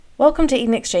Welcome to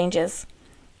Eden Exchanges.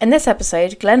 In this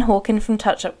episode, Glenn Hawken from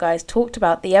Touch Up Guys talked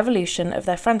about the evolution of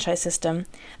their franchise system,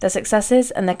 their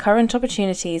successes and their current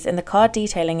opportunities in the car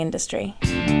detailing industry.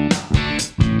 So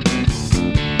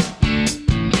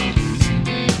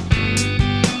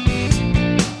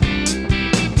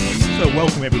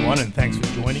welcome everyone and thanks for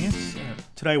joining us.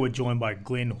 Today we're joined by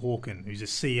Glenn Hawken, who's the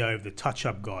CEO of the Touch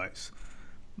Up Guys.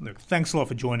 Look, thanks a lot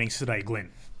for joining us today, Glenn.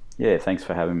 Yeah, thanks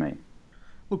for having me.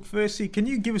 Look, firstly, can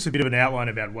you give us a bit of an outline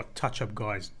about what Touch Up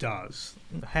Guys does?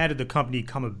 How did the company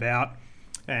come about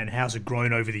and how's it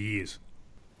grown over the years?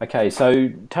 Okay, so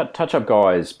Touch Up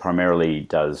Guys primarily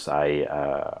does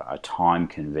a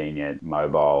time-convenient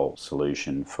mobile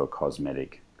solution for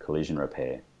cosmetic collision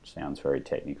repair. Sounds very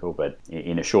technical, but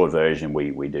in a short version,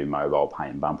 we do mobile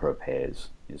paint and bumper repairs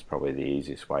is probably the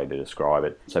easiest way to describe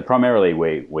it. So primarily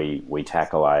we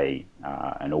tackle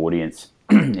an audience,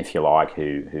 if you like,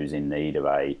 who's in need of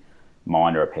a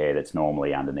minor repair that's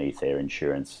normally underneath their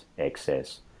insurance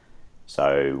excess.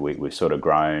 So we've sort of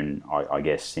grown, I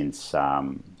guess, since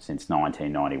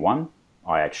 1991.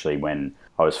 When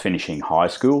I was finishing high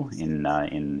school in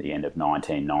the end of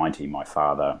 1990, my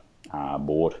father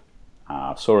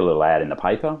saw a little ad in the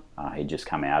paper. He'd just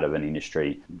come out of an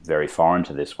industry very foreign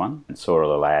to this one and saw a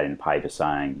little ad in the paper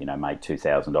saying, make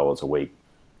 $2,000 a week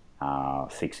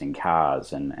fixing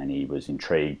cars, and he was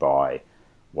intrigued by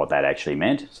what that actually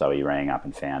meant. So he rang up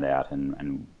and found out,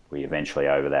 and we eventually,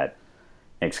 over that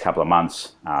next couple of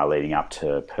months leading up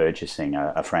to purchasing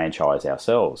a franchise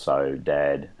ourselves. So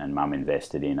Dad and Mum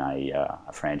invested in a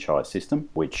franchise system,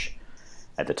 which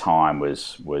at the time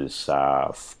was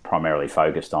primarily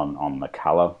focused on the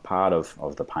colour part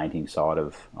of the painting side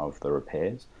of the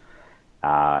repairs.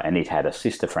 And it had a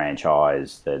sister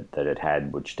franchise that it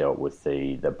had, which dealt with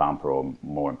the bumper, or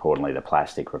more importantly, the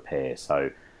plastic repair.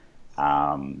 So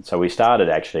we started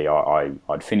actually,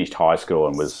 I'd finished high school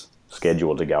and was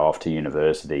scheduled to go off to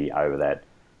university over that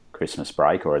Christmas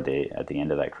break, or at the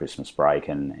end of that Christmas break.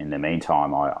 And in the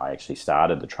meantime, I actually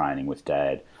started the training with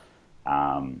Dad.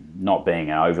 Not being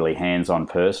an overly hands-on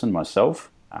person myself,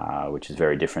 which is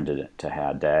very different to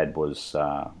how Dad was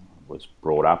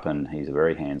brought up, and he's a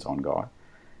very hands-on guy.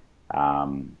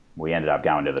 We ended up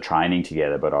going to the training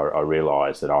together, but I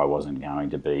realised that I wasn't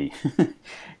going to be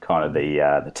kind of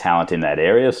the talent in that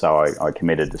area, so I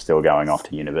committed to still going off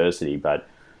to university. But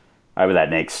over that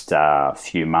next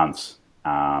few months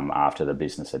after the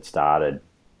business had started,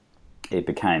 it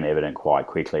became evident quite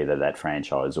quickly that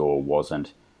franchisor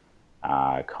wasn't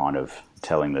kind of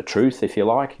telling the truth, if you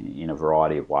like, in a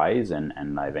variety of ways,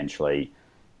 and they eventually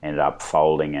ended up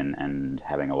folding and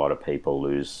having a lot of people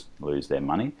lose their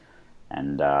money,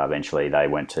 and eventually they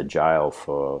went to jail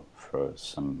for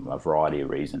a variety of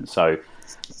reasons. So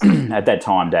at that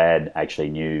time, Dad actually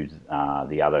knew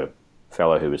the other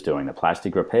fellow who was doing the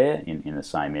plastic repair in the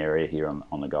same area here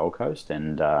on the Gold Coast,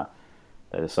 and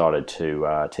they decided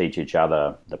to teach each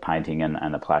other the painting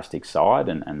and the plastic side,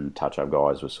 and Touch Up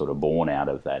Guys was sort of born out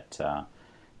of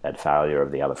that failure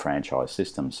of the other franchise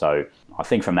system. So I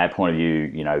think from that point of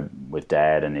view, with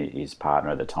Dad and his partner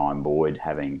at the time, Boyd,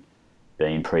 having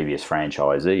been previous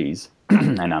franchisees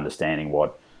and understanding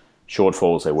what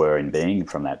shortfalls there were in being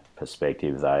from that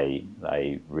perspective,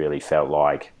 they really felt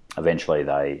like eventually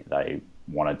they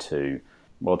wanted to.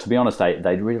 Well, to be honest, they'd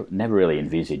never really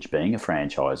envisaged being a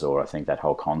franchisor. I think that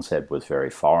whole concept was very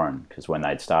foreign, because when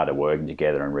they'd started working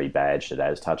together and rebadged it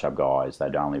as Touch Up Guys,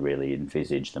 they'd only really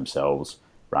envisaged themselves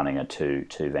running a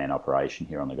two-van operation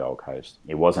here on the Gold Coast.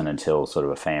 It wasn't until sort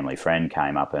of a family friend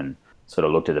came up and sort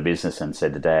of looked at the business and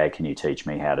said to Dad, "Can you teach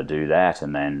me how to do that?"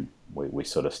 And then we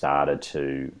sort of started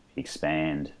to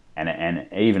expand. And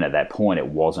even at that point, it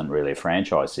wasn't really a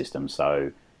franchise system,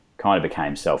 so it kind of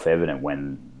became self-evident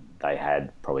when they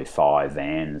had probably 5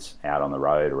 vans out on the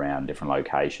road around different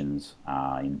locations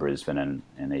in Brisbane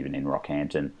and even in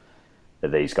Rockhampton,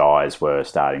 that these guys were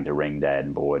starting to ring Dad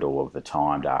and Boyd all of the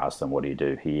time to ask them, "What do you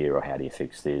do here?" or "How do you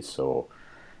fix this?"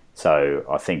 So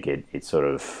I think it sort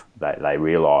of, they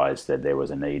realised that there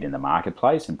was a need in the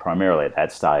marketplace, and primarily at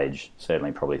that stage,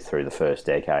 certainly probably through the first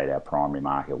decade, our primary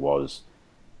market was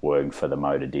working for the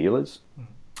motor dealers.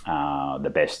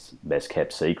 The best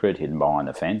kept secret, hidden behind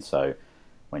the fence. So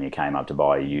when you came up to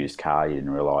buy a used car, you didn't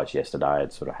realise yesterday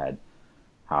it sort of had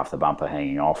half the bumper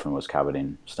hanging off and was covered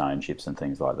in stone chips and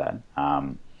things like that.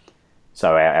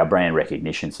 So our brand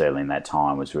recognition certainly in that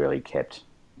time was really kept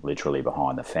literally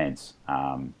behind the fence.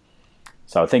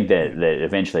 So I think that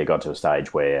eventually it got to a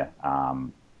stage where,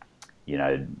 Mum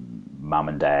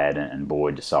and Dad and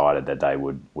Boyd decided that they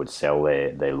would sell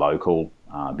their local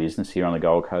business here on the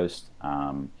Gold Coast.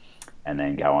 and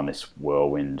then go on this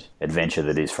whirlwind adventure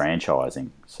that is franchising.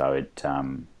 So it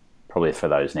probably for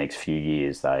those next few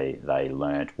years they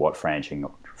learnt what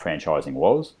franchising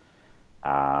was,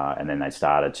 and then they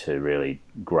started to really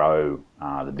grow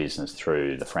the business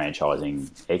through the franchising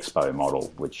expo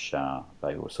model, which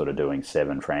they were sort of doing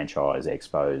 7 franchise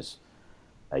expos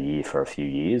a year for a few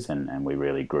years, and we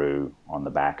really grew on the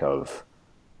back of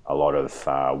a lot of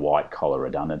white collar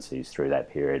redundancies through that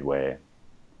period where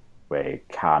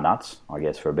car nuts, I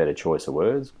guess for a better choice of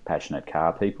words, passionate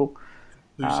car people,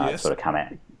 sort of come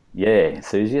out. Yeah,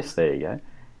 enthusiasts, there you go.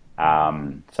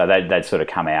 So they'd sort of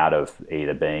come out of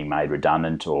either being made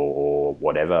redundant or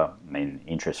whatever. I mean,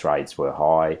 interest rates were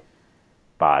high,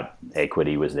 but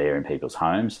equity was there in people's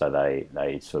homes, so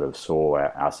they sort of saw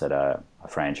us at a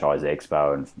franchise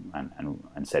expo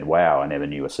and said, wow, I never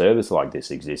knew a service like this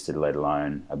existed, let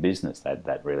alone a business.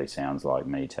 That really sounds like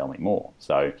me, tell me more.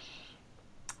 So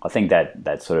I think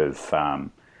that sort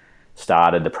of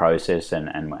started the process,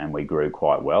 and we grew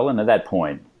quite well. And at that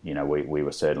point, you know, we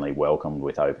were certainly welcomed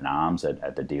with open arms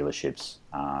at the dealerships,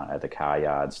 at the car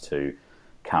yards to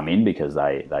come in, because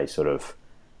they sort of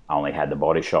only had the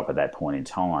body shop at that point in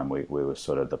time. We were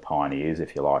sort of the pioneers,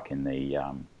 if you like, in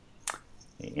the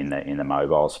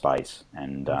mobile space,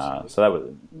 and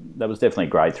so that was definitely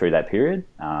great through that period.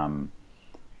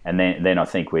 And then I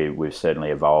think we've certainly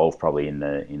evolved probably in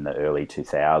the early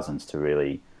 2000s to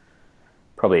really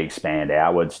probably expand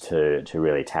outwards to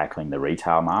really tackling the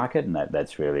retail market, and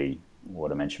that's really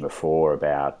what I mentioned before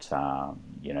about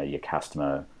your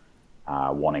customer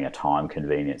wanting a time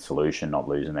convenient solution, not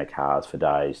losing their cars for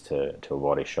days to a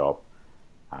body shop.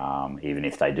 Even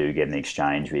if they do get an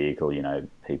exchange vehicle, you know,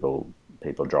 people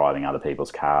driving other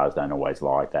people's cars don't always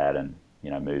like that, and you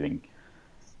know, moving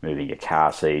your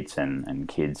car seats and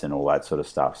kids and all that sort of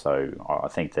stuff. So I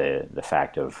think the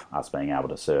fact of us being able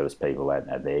to service people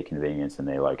at their convenience and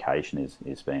their location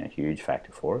is been a huge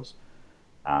factor for us.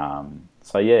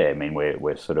 So yeah, I mean,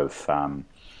 we're sort of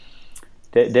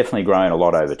definitely grown a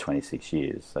lot over 26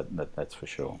 years. That's for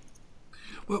sure.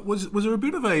 Well, was there a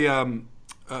bit of a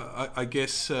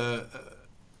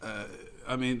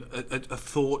a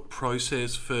thought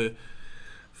process for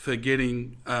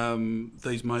getting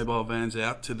these mobile vans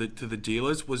out to the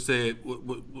dealers? Was there?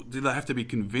 Did they have to be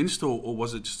convinced, or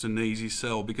was it just an easy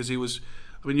sell? Because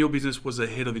your business was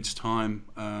ahead of its time,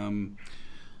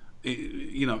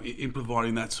 in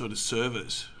providing that sort of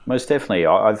service. Most definitely,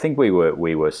 I think we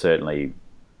were certainly,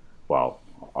 well,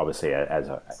 obviously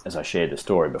as I shared the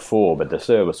story before, but the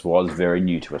service was very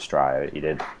new to Australia. It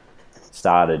had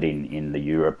started in the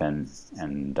Europe and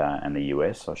the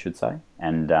US, I should say,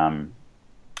 and.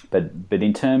 But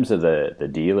in terms of the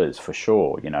dealers, for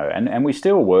sure, you know, and we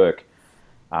still work,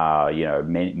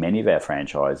 many of our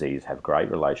franchisees have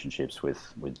great relationships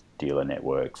with dealer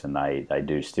networks, and they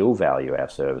do still value our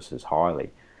services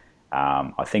highly.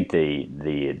 I think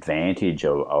the advantage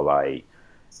of a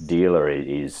dealer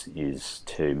is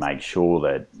to make sure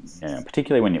that, you know,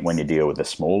 particularly when you deal with the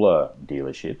smaller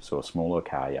dealerships or smaller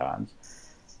car yards,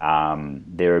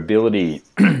 their ability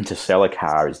to sell a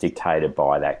car is dictated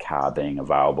by that car being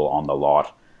available on the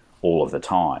lot all of the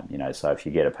time. You know, so if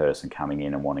you get a person coming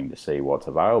in and wanting to see what's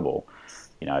available,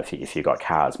 you know, if you've got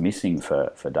cars missing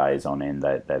for days on end,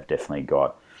 they've definitely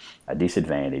got a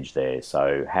disadvantage there.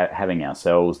 So having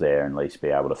ourselves there and at least be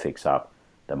able to fix up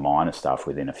the minor stuff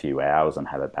within a few hours and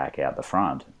have it back out the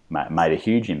front made a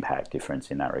huge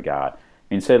difference in that regard. I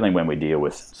mean, certainly when we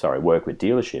work with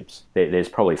dealerships, there's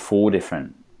probably 4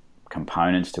 different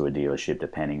components to a dealership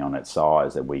depending on its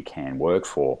size that we can work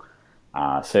for.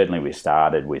 Certainly we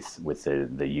started with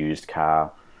the used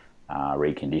car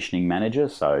reconditioning manager,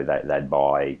 so they'd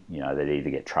buy, you know, they'd either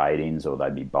get trade-ins or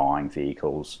they'd be buying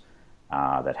vehicles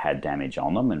that had damage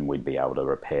on them, and we'd be able to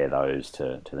repair those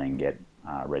to then get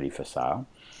ready for sale.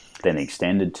 Then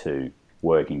extended to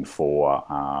working for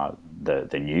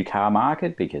the new car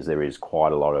market, because there is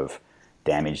quite a lot of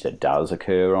damage that does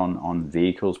occur on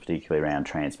vehicles, particularly around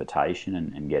transportation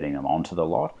and getting them onto the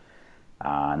lot.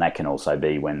 And that can also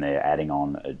be when they're adding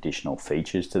on additional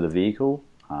features to the vehicle,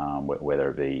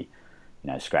 whether it be,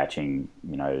 you know, scratching,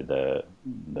 you know, the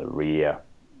rear,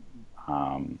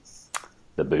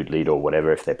 the boot lid or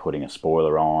whatever, if they're putting a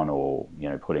spoiler on, or, you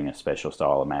know, putting a special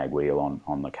style of mag wheel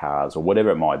on the cars, or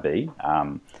whatever it might be.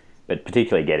 But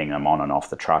particularly getting them on and off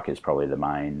the truck is probably the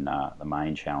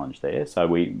main challenge there. So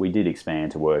we did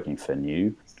expand to working for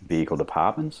new vehicle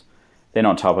departments. Then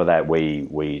on top of that,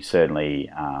 we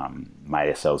certainly made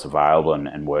ourselves available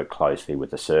and worked closely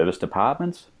with the service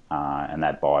departments, and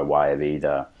that by way of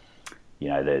either, you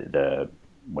know,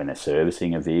 when they're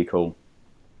servicing a vehicle,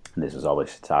 And this is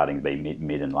obviously starting to be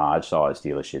mid and large size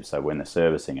dealerships. So when they're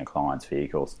servicing a client's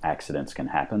vehicles, accidents can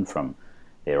happen from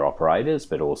their operators,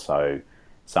 but also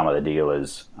some of the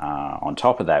dealers on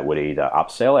top of that would either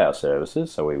upsell our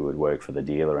services, so we would work for the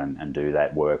dealer and do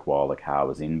that work while the car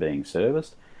was in being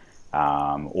serviced,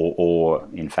 or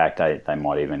in fact they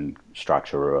might even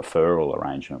structure a referral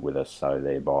arrangement with us, so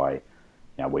thereby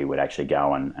we would actually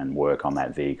go and work on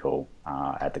that vehicle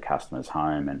at the customer's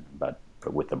home, but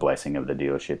with the blessing of the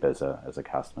dealership as a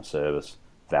customer service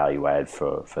value add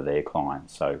for their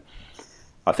clients. So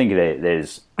I think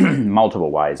there's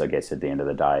multiple ways, I guess, at the end of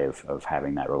the day of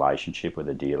having that relationship with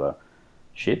a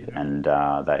dealership, and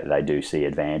they do see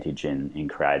advantage in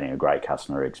creating a great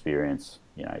customer experience,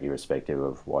 irrespective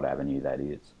of what avenue that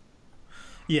is.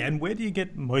 Yeah, and where do you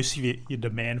get most of your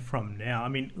demand from now? I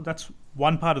mean, that's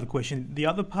one part of the question. The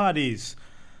other part is,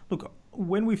 look,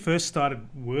 when we first started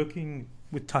working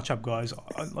with Touch Up Guys,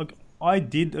 I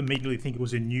did immediately think it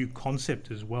was a new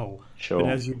concept as well. Sure. But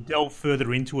as you delve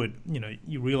further into it,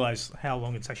 you realise how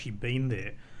long it's actually been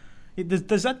there.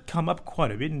 Does that come up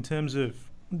quite a bit in terms of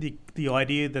the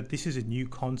idea that this is a new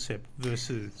concept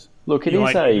versus? Look, it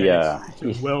is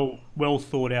a well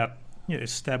thought out,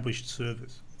 established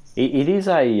service. It is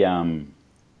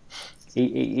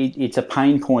it's a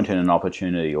pain point and an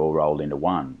opportunity all rolled into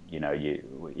one.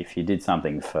 If you did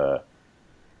something for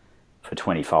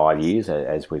 25 years,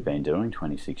 as we've been doing,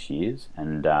 26 years.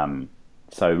 And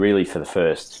so really for the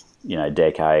first,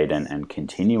 decade and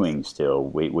continuing still,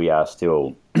 we are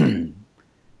still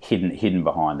hidden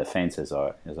behind the fence, as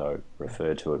I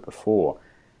referred to it before.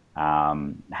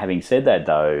 Having said that,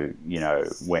 though,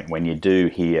 when you do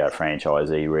hear a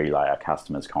franchisee relay a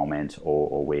customer's comment,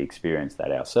 or we experience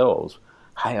that ourselves,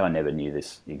 hey, I never knew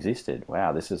this existed.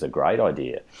 Wow, this is a great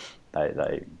idea.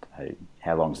 They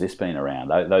how long's this been around?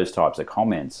 Those types of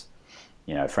comments,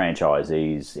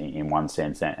 franchisees in one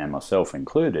sense, and myself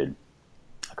included,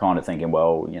 are kind of thinking,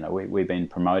 well, we've been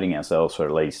promoting ourselves for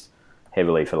at least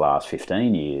heavily for the last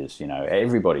 15 years.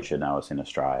 Everybody should know us in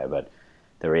Australia, but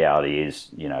the reality is,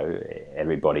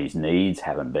 everybody's needs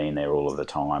haven't been there all of the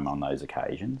time on those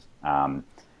occasions.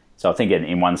 So I think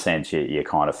in one sense, you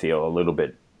kind of feel a little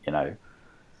bit,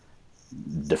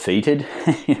 defeated.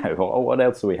 What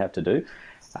else do we have to do?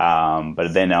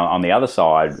 But then on the other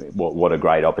side, what a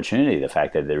great opportunity, the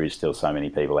fact that there is still so many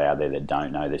people out there that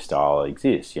don't know this style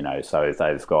exists. So if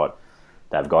they've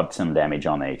got some damage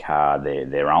on their car,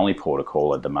 their only port of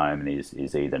call at the moment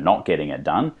is either not getting it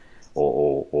done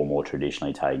or more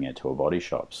traditionally taking it to a body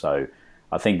shop. So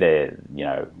I think that,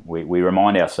 we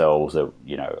remind ourselves that,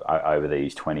 over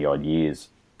these 20 odd years,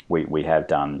 we have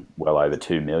done well over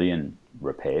 2 million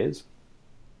repairs.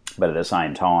 But at the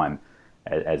same time,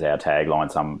 as our tagline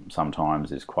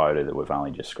sometimes is quoted, that we've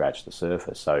only just scratched the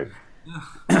surface. So,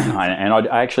 and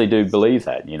I actually do believe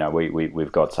that.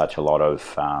 We've got such a lot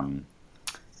of,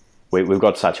 we've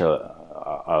got such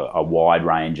a wide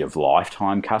range of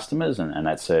lifetime customers, and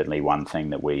that's certainly one thing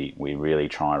that we really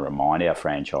try and remind our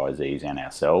franchisees and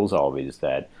ourselves of, is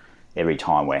that every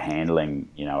time we're handling,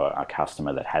 a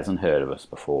customer that hasn't heard of us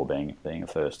before, being a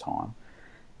first time,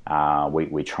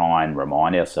 we try and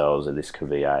remind ourselves that this could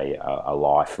be a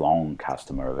lifelong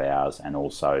customer of ours, and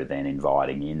also then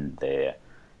inviting in their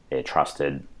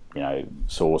trusted,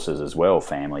 sources as well,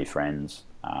 family, friends,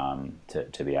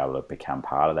 to be able to become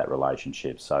part of that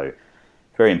relationship. So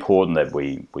very important that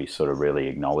we sort of really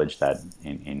acknowledge that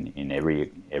in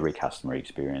every customer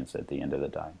experience at the end of the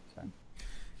day. So.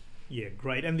 Yeah,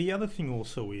 great. And the other thing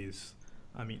also is,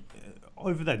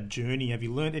 over that journey, have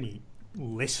you learned any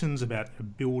lessons about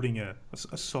building a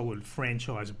solid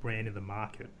franchise brand in the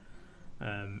market?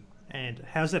 And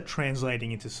how's that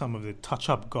translating into some of the Touch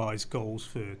Up Guys goals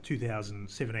for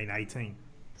 2017-18?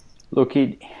 Look,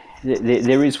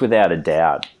 there is without a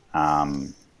doubt, a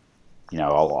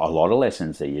lot of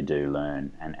lessons that you do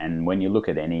learn. And when you look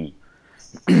at any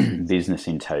business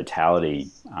in totality,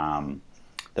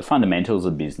 the fundamentals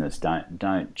of business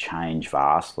don't change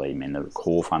vastly. The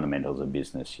core fundamentals of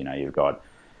business, you've got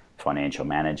financial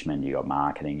management, you've got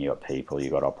marketing, you've got people,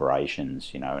 you've got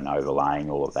operations, and overlaying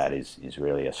all of that is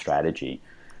really a strategy.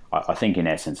 I think in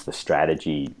essence the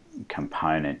strategy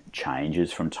component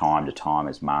changes from time to time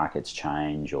as markets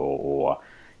change, or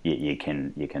you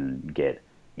can get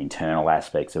internal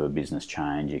aspects of a business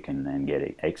change, you can then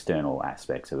get external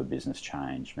aspects of a business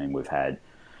change. We've had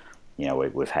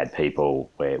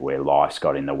people where life's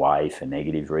got in the way for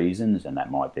negative reasons, and that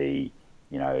might be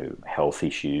health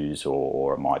issues,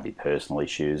 or it might be personal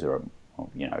issues, or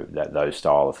those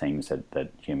style of things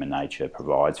that human nature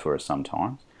provides for us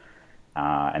sometimes.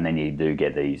 And then you do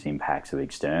get these impacts of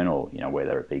external,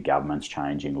 whether it be governments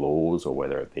changing laws or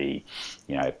whether it be,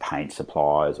 paint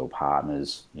suppliers or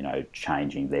partners,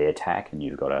 changing their tack, and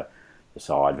you've got to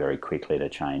decide very quickly to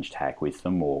change tack with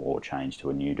them or change to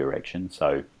a new direction.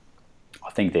 So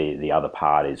I think the other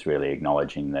part is really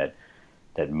acknowledging that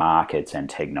markets and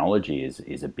technology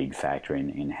is a big factor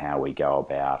in how we go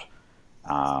about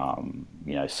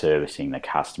servicing the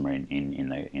customer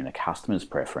in the customer's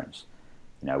preference.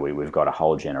 We've got a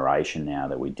whole generation now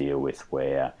that we deal with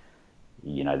where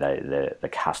the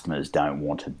customers don't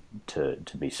want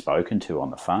to be spoken to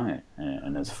on the phone,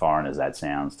 and as foreign as that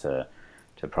sounds to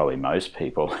probably most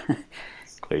people,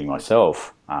 including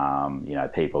myself,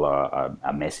 people are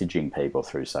messaging people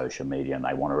through social media, and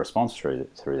they want a response through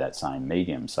that same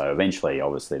medium. So eventually,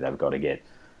 obviously, they've got to get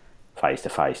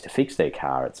face-to-face to fix their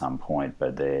car at some point,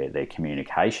 but their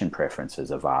communication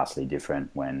preferences are vastly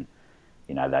different when,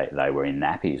 they were in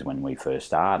nappies when we first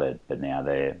started, but now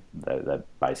they're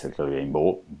basically being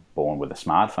born with a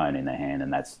smartphone in their hand,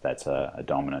 and that's a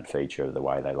dominant feature of the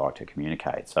way they like to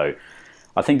communicate. So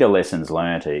I think the lessons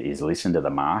learned is listen to the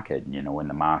market. When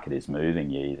the market is moving,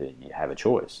 you have a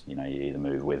choice. You either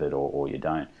move with it or you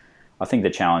don't. I think the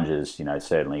challenges,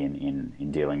 certainly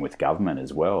in dealing with government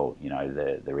as well,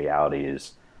 the reality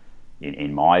is,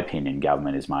 in my opinion,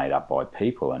 government is made up by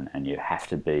people, and you have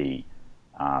to be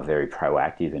very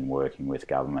proactive in working with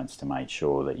governments to make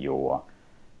sure that your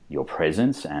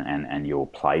presence and your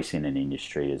place in an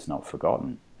industry is not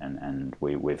forgotten. And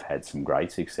we've had some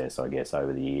great success, I guess,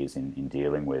 over the years in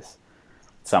dealing with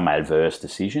some adverse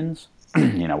decisions.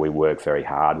 We work very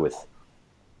hard with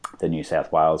the New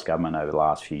South Wales government over the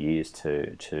last few years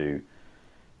to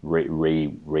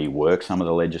rework some of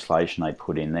the legislation they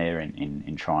put in there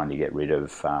in trying to get rid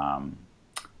of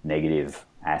negative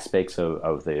aspects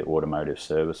of the automotive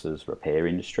services repair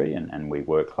industry, and we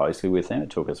work closely with them.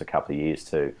 It took us a couple of years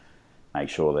to make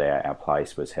sure that our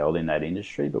place was held in that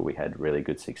industry, but we had really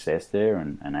good success there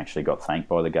and actually got thanked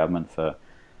by the government for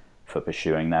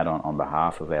pursuing that on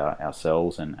behalf of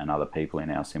ourselves and other people in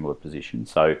our similar position.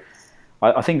 So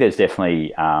I think there's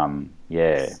definitely,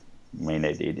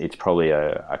 it's probably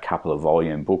a couple of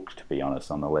volume book, to be honest,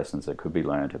 on the lessons that could be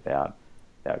learned about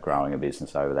growing a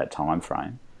business over that time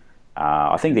frame.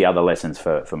 I think the other lessons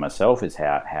for myself is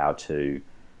how to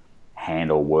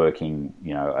handle working,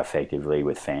 effectively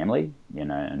with family,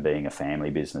 and being a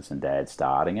family business and dad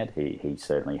starting it. He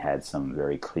certainly had some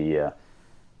very clear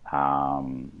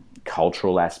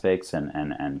cultural aspects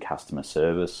and customer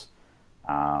service,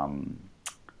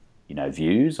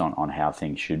 views on how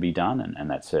things should be done, and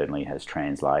that certainly has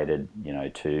translated,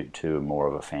 to more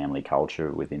of a family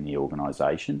culture within the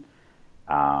organisation.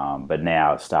 But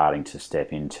now starting to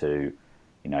step into,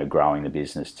 growing the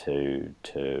business to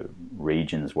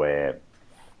regions and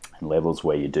levels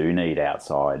where you do need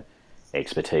outside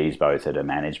expertise, both at a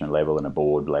management level and a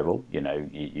board level.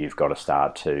 You've got to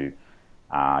start to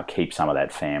keep some of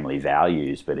that family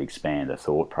values, but expand the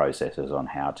thought processes on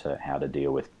how to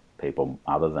deal with people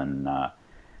other than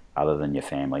your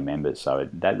family members. So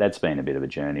that's been a bit of a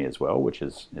journey as well, which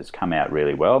has come out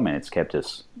really well. I mean, it's kept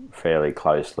us fairly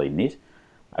closely knit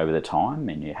over the time,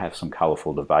 and you have some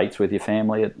colourful debates with your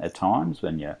family at times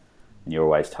when you're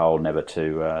always told never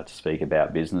to speak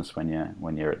about business when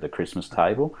you're at the Christmas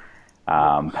table.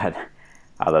 But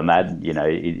other than that,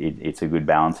 it's a good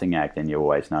balancing act, and you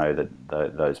always know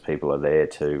that those people are there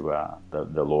to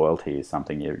the loyalty is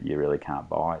something you really can't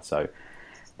buy. So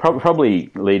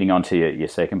probably leading on to your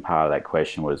second part of that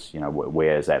question was,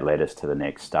 where has that led us to the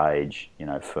next stage,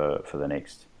 for the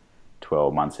next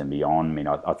 12 months and beyond. I mean,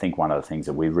 I think one of the things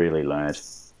that we've really learned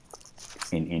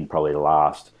in probably the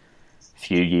last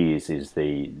few years is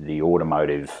the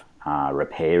automotive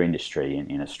repair industry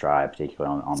in Australia,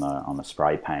 particularly on the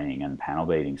spray painting and panel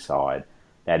beating side.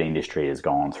 That industry has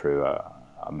gone through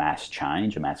a mass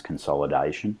change, a mass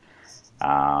consolidation.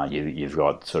 You've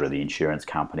got sort of the insurance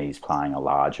companies playing a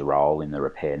larger role in the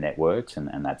repair networks,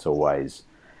 and that's always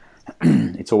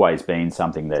it's always been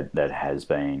something that has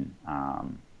been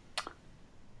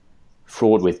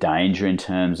fraught with danger in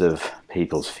terms of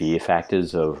people's fear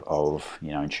factors of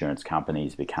insurance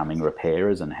companies becoming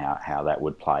repairers and how that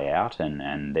would play out.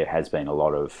 And there has been a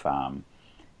lot of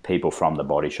people from the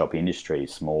body shop industry,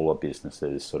 smaller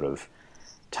businesses, sort of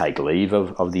take leave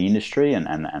of the industry, and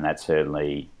that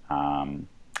certainly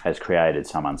has created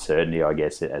some uncertainty, I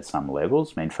guess, at some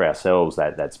levels. I mean, for ourselves,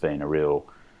 that's been a real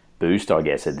boost, I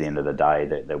guess, at the end of the day,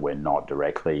 that we're not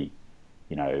directly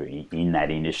in that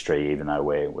industry, even though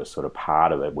we're sort of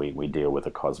part of it. We deal with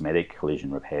the cosmetic collision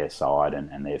repair side,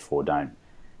 and therefore don't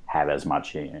have as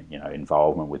much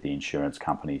involvement with the insurance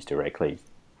companies directly.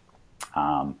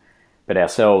 But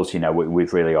ourselves,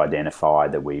 we've really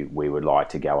identified that we would like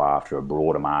to go after a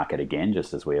broader market again,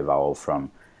 just as we evolve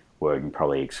from working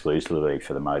probably exclusively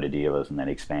for the motor dealers and then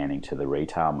expanding to the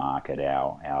retail market.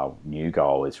 Our new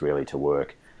goal is really to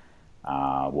work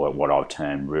what I've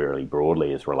termed really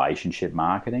broadly as relationship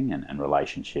marketing and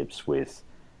relationships with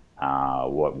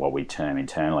what we term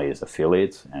internally as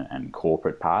affiliates and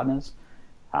corporate partners.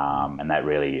 And that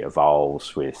really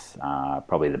evolves with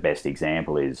probably the best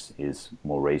example is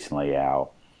more recently our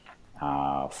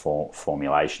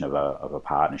formulation of a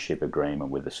partnership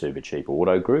agreement with the Supercheap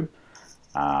Auto Group.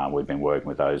 We've been working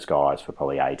with those guys for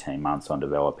probably 18 months on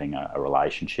developing a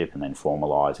relationship and then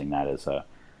formalising that as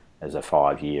a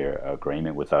 5-year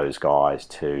agreement with those guys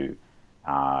to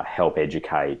help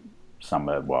educate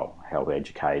the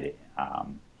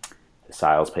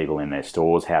salespeople in their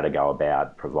stores how to go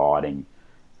about providing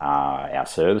our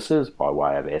services by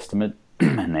way of estimate,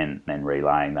 and then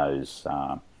relaying those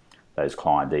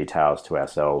client details to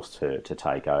ourselves to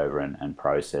take over and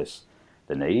process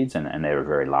the needs. And they're a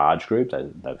very large group.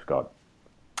 They've got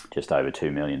just over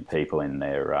 2 million people in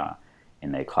their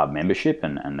club membership,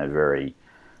 and they're a very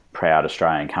proud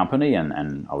Australian company,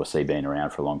 and obviously been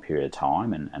around for a long period of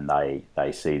time, and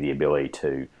they see the ability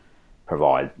to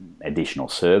provide additional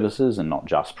services and not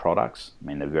just products. I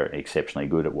mean, they're very exceptionally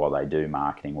good at what they do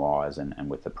marketing-wise and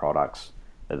with the products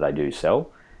that they do sell.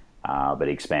 But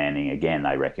expanding, again,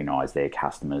 they recognise their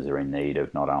customers are in need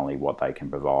of not only what they can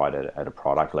provide at a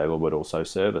product level, but also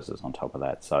services on top of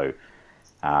that. So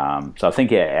I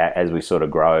think as we sort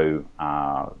of grow,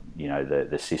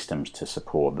 the systems to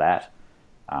support that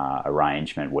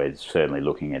arrangement, we're certainly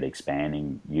looking at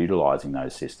expanding, utilising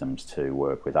those systems to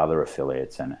work with other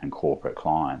affiliates and corporate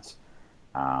clients.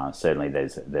 Certainly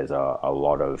there's a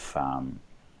lot of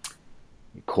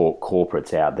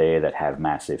corporates out there that have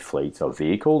massive fleets of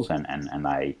vehicles, and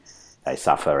they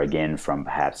suffer again from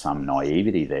perhaps some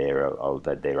naivety there of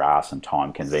that there are some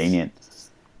time convenient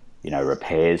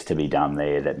repairs to be done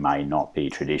there that may not be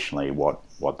traditionally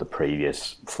what the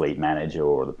previous fleet manager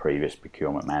or the previous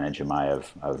procurement manager may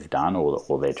have done,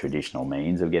 or their traditional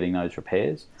means of getting those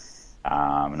repairs.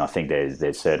 And I think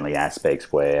there's certainly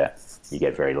aspects where you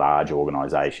get very large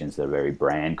organisations that are very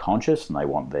brand conscious and they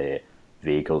want their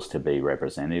vehicles to be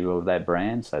representative of that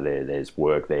brand. So there's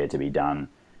work there to be done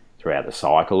throughout the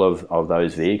cycle of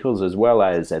those vehicles, as well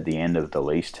as at the end of the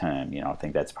lease term. I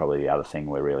think that's probably the other thing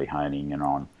we're really honing in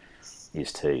on,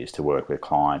 is to work with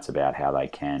clients about how they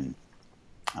can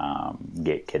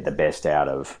get the best out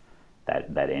of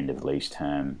that end of lease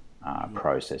term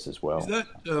process as well. Is that,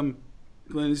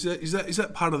 Glenn? Is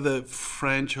that part of the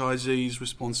franchisee's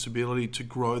responsibility to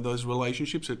grow those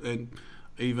relationships and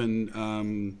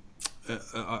even,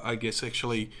 I guess,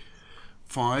 actually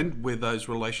find where those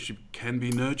relationships can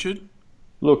be nurtured?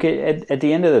 Look, at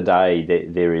the end of the day,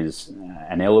 there is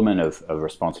an element of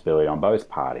responsibility on both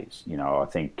parties. I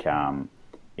think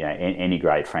any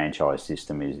great franchise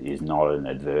system is not an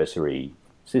adversary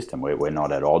system. We're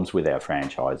not at odds with our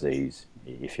franchisees,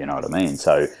 if you know what I mean.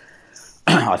 So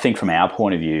I think from our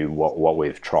point of view, what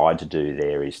we've tried to do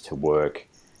there is to work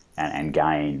and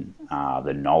gain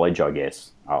the knowledge, I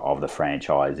guess, of the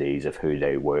franchisees of who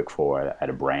they work for at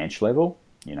a branch level.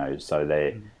 So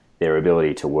their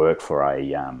ability to work for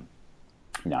a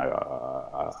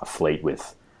fleet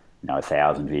with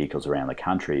 1,000 vehicles around the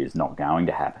country is not going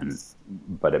to happen,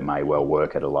 but it may well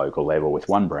work at a local level with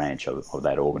one branch of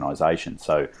that organisation.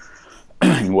 So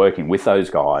in working with those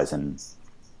guys and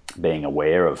being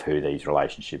aware of who these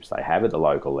relationships they have at the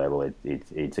local level,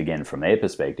 it's again, from their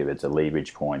perspective, it's a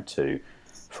leverage point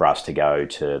for us to go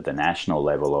to the national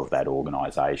level of that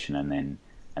organisation and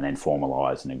then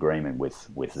formalise an agreement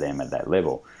with them at that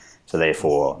level. So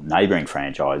therefore, neighbouring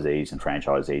franchisees and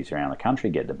franchisees around the country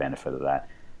get the benefit of that.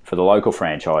 For the local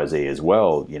franchisee as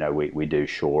well, we do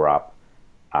shore up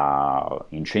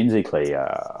intrinsically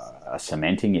a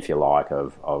cementing, if you like,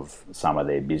 of some of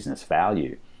their business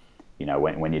value.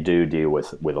 When you do deal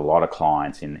with a lot of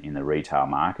clients in the retail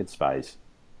market space,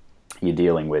 you're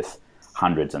dealing with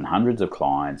hundreds and hundreds of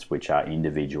clients which are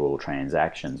individual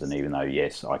transactions. And even though,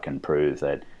 yes, I can prove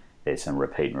that there's some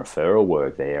repeat and referral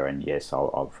work there, and yes,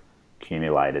 I've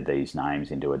accumulated these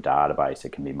names into a database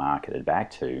that can be marketed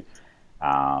back to,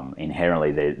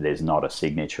 inherently there's not a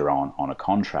signature on a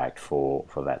contract for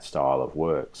that style of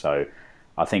work. So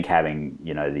I think having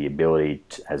the ability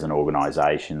as an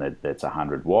organisation that's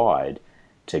 100 wide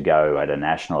to go at a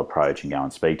national approach and go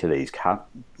and speak to these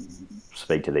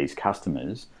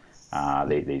customers,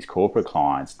 these corporate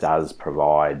clients, does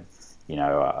provide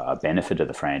a benefit to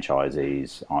the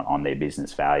franchisees on their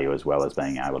business value, as well as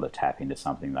being able to tap into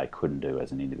something they couldn't do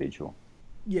as an individual.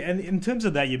 Yeah, and in terms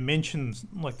of that, you mentioned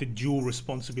like the dual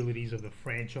responsibilities of the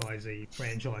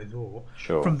franchisor.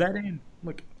 Sure. From that end,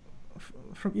 like,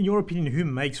 from in your opinion, who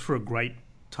makes for a great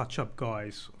touch-up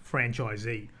guys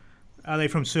franchisee? Are they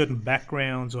from certain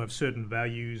backgrounds or have certain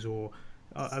values, or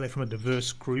are they from a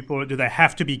diverse group, or do they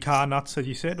have to be car nuts, as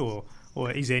you said, or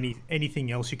is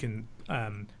anything else you can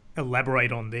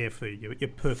elaborate on there for your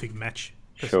perfect match?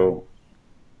 Per se? Sure.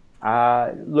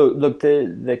 Look.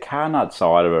 The car nut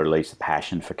side, or at least the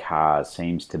passion for cars,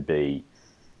 seems to be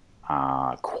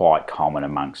quite common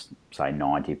amongst, say,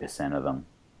 90% of them.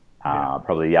 Yeah.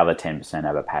 Probably the other 10%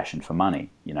 have a passion for money,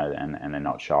 and they're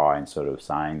not shy in sort of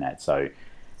saying that. So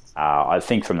I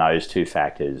think from those two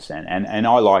factors, and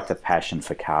I like the passion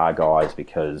for car guys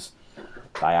because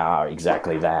they are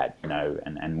exactly that,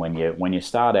 and when you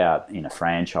start out in a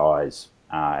franchise,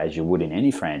 as you would in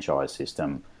any franchise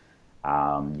system,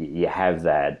 you have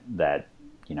that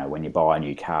when you buy a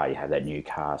new car, you have that new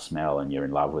car smell, and you're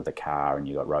in love with the car, and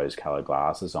you've got rose-coloured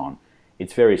glasses on.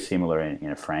 It's very similar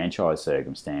in a franchise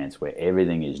circumstance where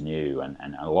everything is new,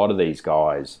 and a lot of these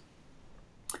guys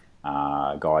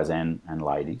and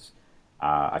ladies,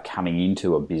 are coming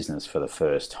into a business for the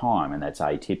first time, and that's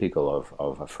atypical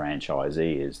of a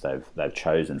franchisee. Is they've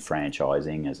chosen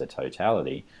franchising as a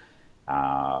totality,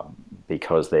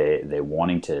 because they're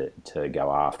wanting to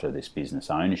go after this business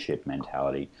ownership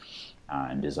mentality,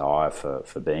 and desire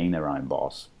for being their own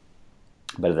boss.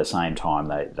 But at the same time,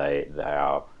 they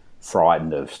are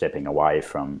frightened of stepping away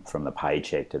from the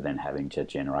paycheck to then having to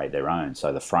generate their own.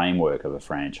 So the framework of a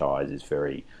franchise is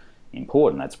very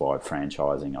important. That's why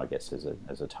franchising, I guess,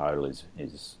 as a total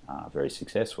is very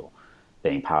successful.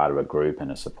 Being part of a group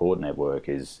and a support network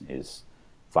is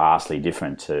vastly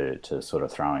different to sort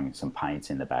of throwing some paints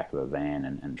in the back of a van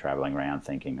and travelling around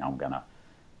thinking I'm gonna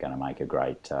make a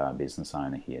great business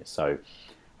owner here. So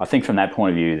I think from that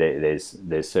point of view,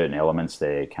 there's certain elements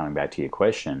there. Coming back to your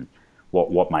question,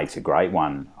 what makes a great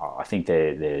one? I think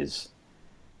there's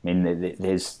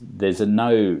a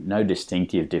no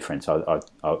distinctive difference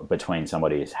between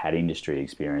somebody who's had industry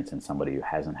experience and somebody who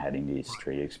hasn't had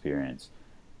industry experience.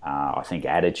 I think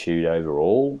attitude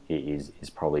overall is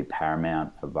probably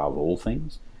paramount above all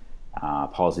things.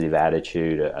 Positive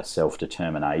attitude, a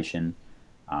self-determination,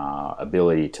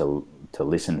 ability to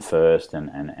listen first and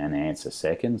answer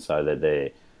second, so that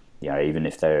they're, even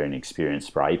if they're an experienced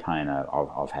spray painter,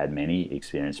 I've had many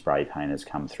experienced spray painters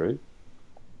come through.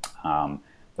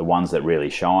 The ones that really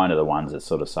shine are the ones that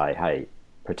sort of say, hey,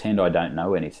 pretend I don't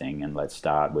know anything and let's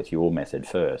start with your method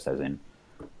first, as in,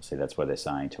 see, that's what they're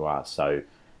saying to us. So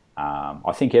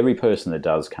I think every person that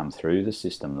does come through the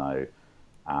system, though,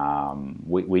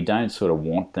 we don't sort of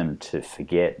want them to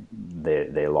forget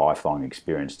their lifelong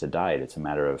experience to date. It's a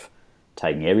matter of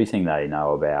taking everything they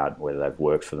know about, whether they've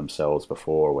worked for themselves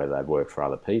before or whether they've worked for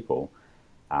other people,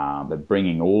 but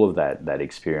bringing all of that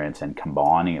experience and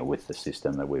combining it with the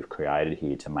system that we've created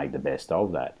here to make the best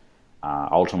of that.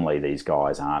 Ultimately, these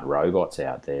guys aren't robots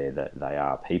out there; that they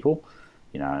are people,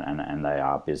 and they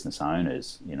are business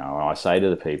owners. I say to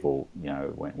the people,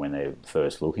 when they're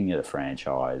first looking at a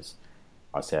franchise,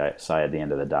 I say at the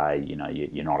end of the day,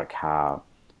 you're not a car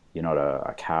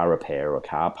repairer or a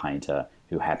car painter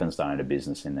who happens to own a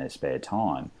business in their spare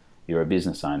time. You're a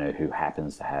business owner who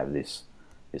happens to have this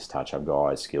touch-up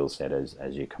guy's skill set as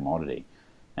your commodity.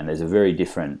 And there's a very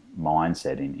different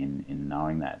mindset in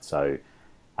knowing that. So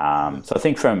I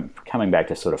think, from coming back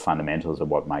to sort of fundamentals of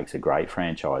what makes a great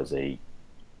franchisee,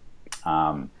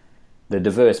 the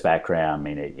diverse background,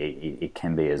 it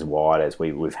can be as wide as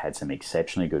we've had some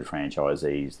exceptionally good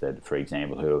franchisees that, for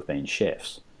example, who have been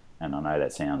chefs. And I know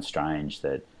that sounds strange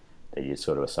that you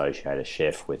sort of associate a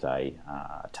chef with a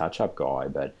touch-up guy,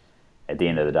 but at the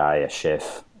end of the day, a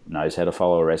chef knows how to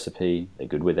follow a recipe. They're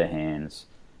good with their hands.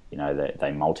 They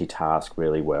multitask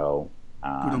really well.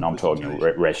 And I'm talking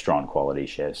restaurant quality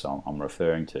chefs. I'm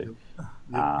referring to.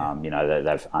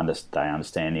 They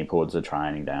understand the importance of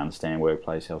training. They understand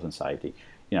workplace health and safety.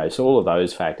 So all of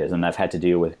those factors, and they've had to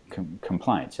deal with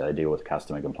complaints. They deal with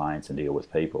customer complaints and deal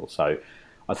with people. So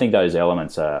I think those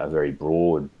elements are very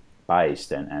broad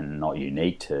based and not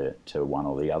unique to one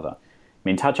or the other.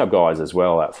 Touch-up guys as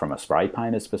well, from a spray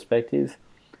painter's perspective,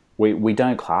 we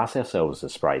don't class ourselves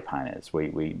as spray painters.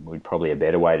 We probably, a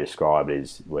better way to describe it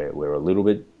is we're a little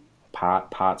bit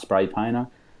part spray painter,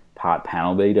 part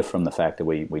panel beater, from the fact that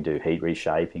we do heat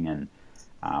reshaping and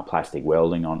plastic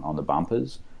welding on the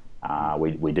bumpers.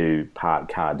 We do part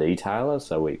car detailer,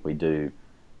 so we do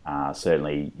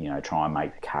certainly try and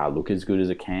make the car look as good as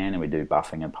it can, and we do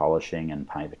buffing and polishing and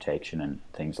paint protection and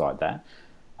things like that.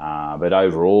 But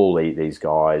overall, these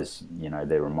guys,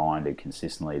 they're reminded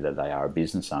consistently that they are a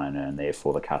business owner, and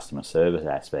therefore the customer service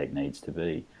aspect needs to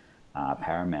be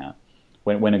paramount.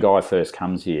 When a guy first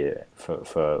comes here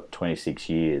for 26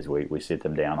 years, we sit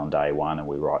them down on day one and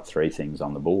we write 3 things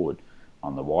on the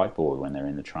whiteboard when they're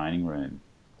in the training room,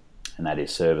 and that is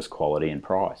service, quality and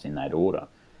price in that order.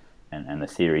 And the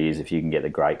theory is if you can get the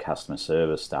great customer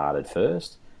service started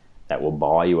first, that will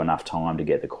buy you enough time to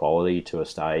get the quality to a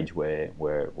stage where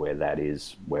that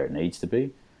is where it needs to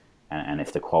be. And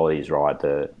if the quality is right,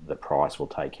 the price will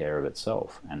take care of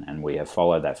itself. And we have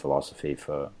followed that philosophy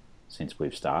since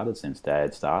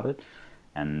Dad started.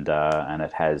 And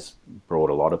it has brought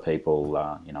a lot of people,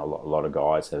 a lot of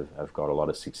guys have got a lot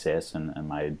of success and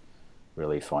made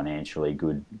really financially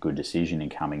good decision in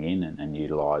coming in and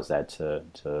utilise that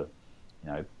to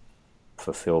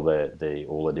fulfill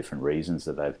all the different reasons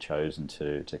that they've chosen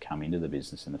to come into the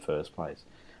business in the first place.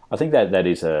 I think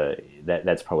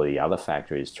that's probably the other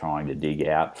factor, is trying to dig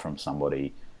out from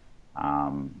somebody.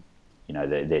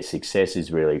 Their success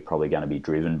is really probably going to be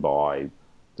driven by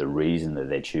the reason that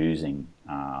they're choosing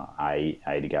A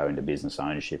to go into business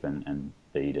ownership and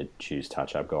B to choose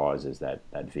Touch Up Guys as that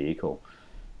vehicle.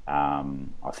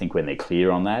 I think when they're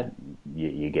clear on that,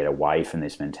 you get away from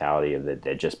this mentality of that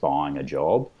they're just buying a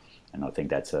job, and I think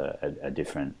that's a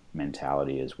different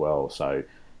mentality as well. So,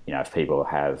 if people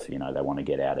have, they want to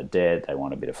get out of debt, they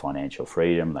want a bit of financial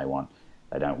freedom, they want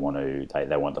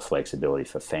the flexibility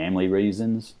for family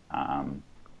reasons.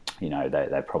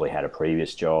 They probably had a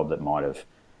previous job that might have,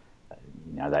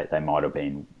 they might have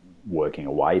been working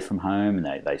away from home,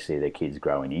 and they see their kids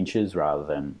grow in inches rather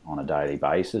than on a daily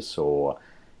basis, or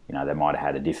they might have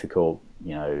had a difficult,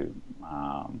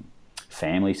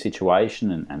 family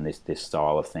situation, and this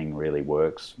style of thing really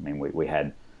works. I mean, we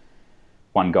had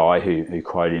one guy who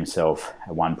quoted himself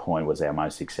at one point was our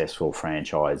most successful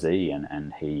franchisee,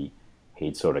 and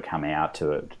he'd sort of come out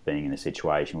to it being in a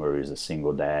situation where he was a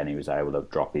single dad and he was able to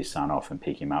drop his son off and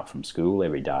pick him up from school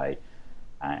every day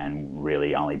and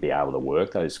really only be able to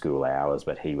work those school hours,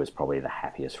 but he was probably the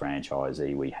happiest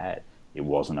franchisee we had. It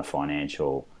wasn't a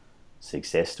financial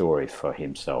success story for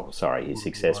himself. Sorry, his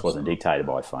success wasn't dictated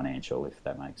by financial, if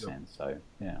that makes sense. So,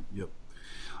 yeah. Yep.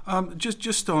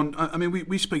 Just on, I mean,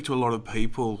 we speak to a lot of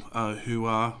people who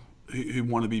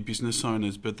want to be business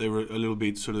owners, but they're a little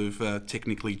bit sort of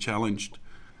technically challenged.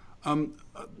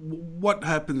 What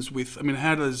happens with,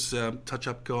 how does Touch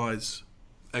Up Guys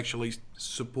actually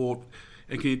support,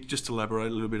 and can you just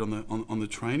elaborate a little bit on the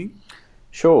training?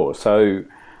 Sure. So,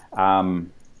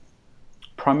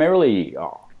 primarily,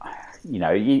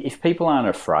 if people aren't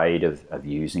afraid of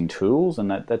using tools,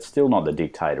 and that's still not the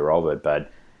dictator of it,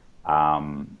 but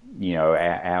our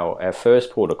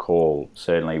first port of call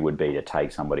certainly would be to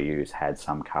take somebody who's had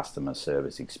some customer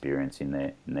service experience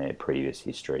in their previous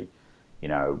history.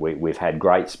 We've had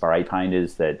great spray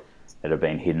painters that have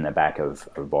been hidden in the back of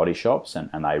body shops,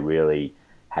 and they really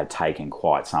have taken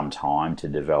quite some time to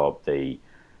develop the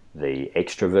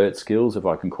extrovert skills, if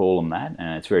I can call them that,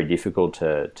 and it's very difficult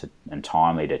and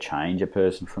timely to change a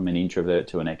person from an introvert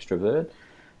to an extrovert.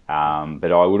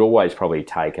 But I would always probably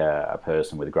take a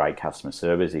person with great customer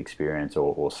service experience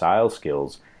or sales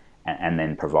skills and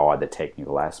then provide the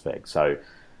technical aspect. So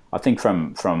I think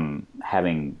from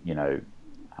having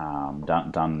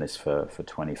done this for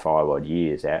 25 odd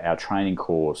years, our training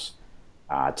course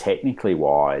technically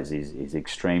wise is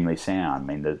extremely sound. I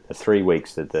mean, the 3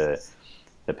 weeks that the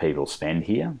people spend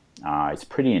here, it's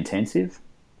pretty intensive.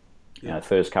 The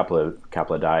first couple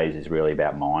of days is really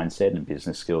about mindset and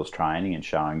business skills training and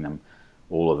showing them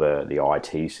all of the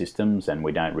IT systems, and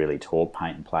we don't really talk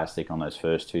paint and plastic on those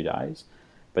first 2 days.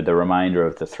 But the remainder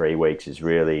of the 3 weeks is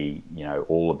really,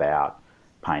 all about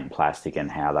paint and plastic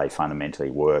and how they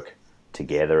fundamentally work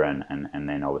together, and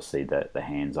then obviously the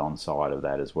hands-on side of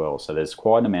that as well. So there's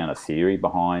quite an amount of theory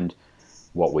behind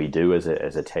what we do as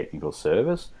a technical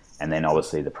service, and then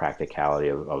obviously the practicality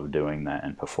of doing that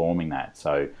and performing that.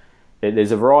 So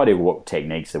there's a variety of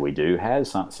techniques that we do have.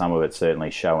 Some of it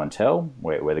certainly show and tell,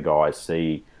 where the guys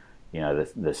see,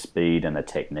 the speed and the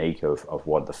technique of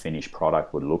what the finished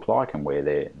product would look like and where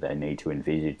they need to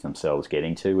envisage themselves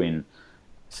getting to in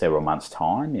several months'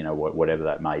 time, whatever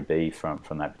that may be from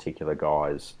that particular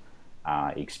guy's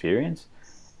experience.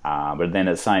 But then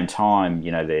at the same time,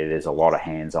 there's a lot of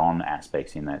hands-on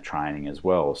aspects in that training as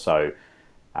well. So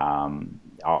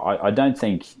I don't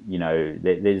think,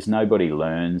 there's nobody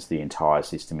learns the entire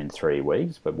system in 3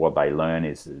 weeks, but what they learn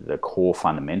is the core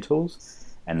fundamentals,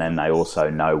 and then they also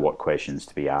know what questions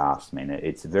to be asked. I mean,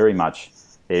 it's very much,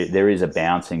 there is a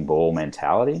bouncing ball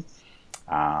mentality.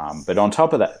 But on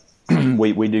top of that,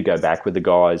 we do go back with the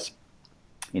guys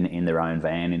in their own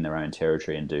van, in their own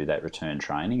territory, and do that return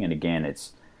training. And again,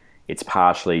 it's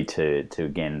partially to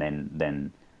again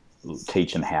then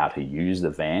teach them how to use the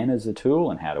van as a tool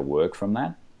and how to work from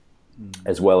that,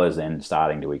 as well as then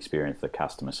starting to experience the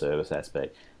customer service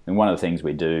aspect. And one of the things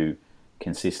we do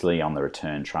consistently on the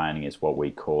return training is what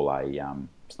we call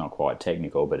it's not quite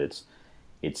technical, but it's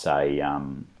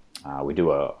we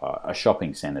do a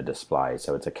shopping centre display.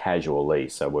 So it's a casual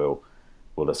lease. So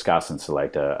we'll discuss and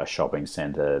select a shopping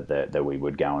centre that we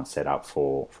would go and set up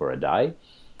for a day.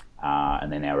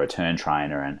 And then our return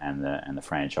trainer and the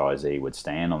franchisee would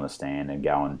stand on the stand and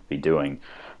go and be doing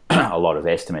a lot of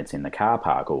estimates in the car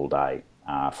park all day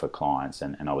for clients,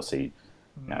 and obviously,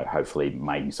 hopefully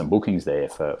making some bookings there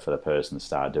for the person to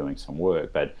start doing some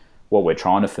work. But what we're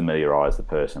trying to familiarise the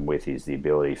person with is the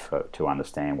ability to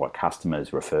understand what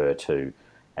customers refer to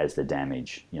as the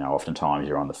damage. Oftentimes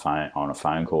you're on a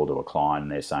phone call to a client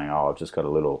and they're saying, "Oh, I've just got a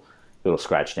little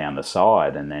scratch down the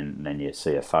side," and then you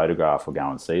see a photograph or go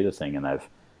and see the thing, and they've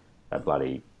a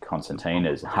bloody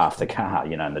concertina's half the car,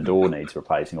 and the door needs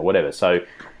replacing or whatever. So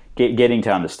getting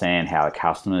to understand how the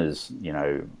customers,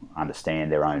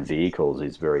 understand their own vehicles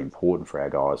is very important for our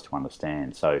guys to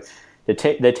understand. So the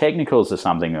technicals are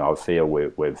something that I feel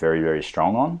we're very, very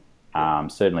strong on.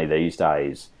 Certainly these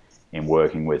days, in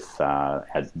working with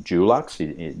at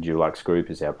Dulux Group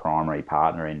is our primary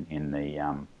partner in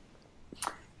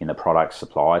the product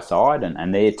supply side,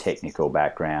 and their technical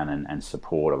background and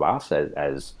support of us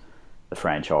as the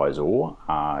franchisor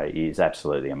is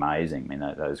absolutely amazing. I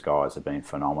mean, those guys have been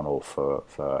phenomenal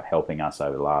for helping us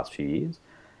over the last few years.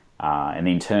 And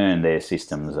in turn, their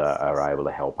systems are able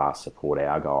to help us support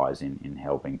our guys in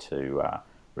helping to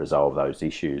resolve those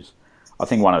issues. I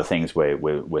think one of the things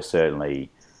we're certainly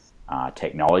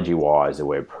technology-wise that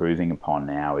we're improving upon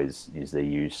now is the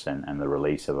use and the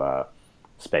release of a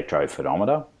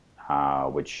spectrophotometer,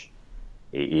 which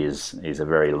is a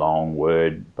very long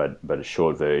word, but a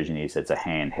short version is it's a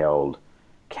handheld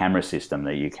camera system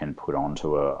that you can put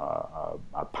onto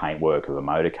a paintwork of a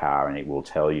motor car, and it will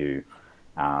tell you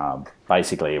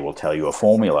basically it will tell you a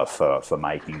formula for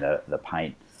making the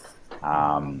paint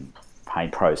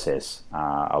process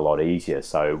a lot easier.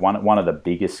 So one of the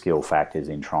biggest skill factors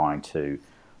in trying to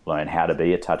learn how to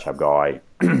be a touch-up guy,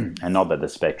 and not that the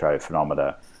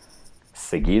spectrophotometer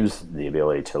forgives the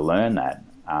ability to learn that,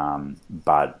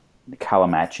 but colour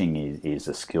matching is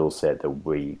a skill set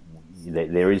that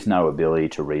there is no ability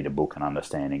to read a book and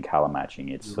understanding colour matching.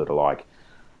 It's sort of like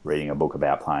reading a book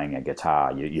about playing a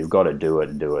guitar. You've got to do it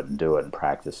and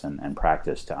practice and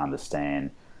practice to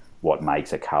understand what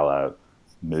makes a colour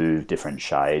move different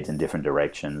shades in different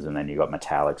directions, and then you've got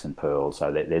metallics and pearls.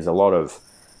 So there's a lot of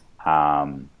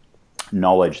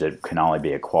knowledge that can only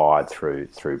be acquired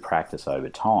through practice over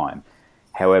time.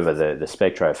 However, the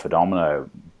spectrophotometer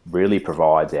really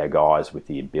provides our guys with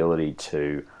the ability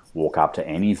to walk up to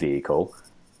any vehicle,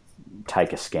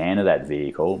 take a scan of that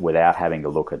vehicle without having to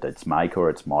look at its make or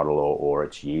its model or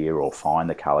its year, or find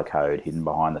the colour code hidden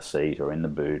behind the seat or in the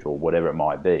boot or whatever it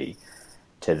might be,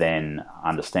 to then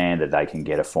understand that they can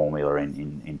get a formula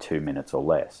in 2 minutes or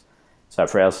less. So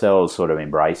for ourselves, sort of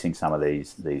embracing some of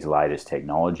these latest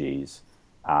technologies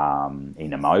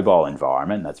in a mobile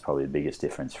environment, that's probably the biggest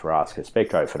difference for us, because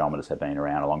spectrophotometers have been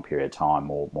around a long period of time,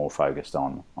 more focused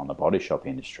on the body shop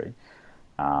industry.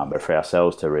 But for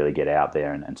ourselves to really get out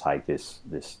there and take this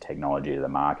technology to the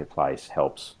marketplace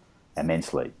helps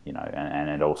immensely, and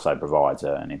it also provides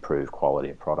an improved quality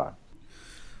of product.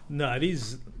 No, it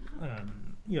is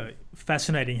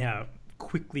fascinating how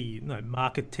quickly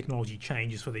market technology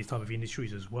changes for these type of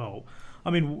industries as well. I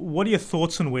mean, what are your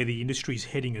thoughts on where the industry is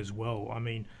heading as well? I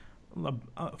mean,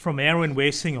 from our end,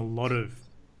 we're seeing a lot of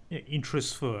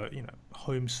interest for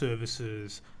home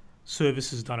services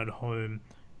done at home.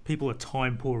 People are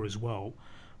time poor as well.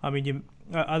 I mean,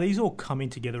 are these all coming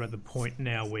together at the point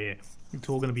now where it's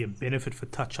all going to be a benefit for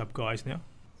touch-up guys now?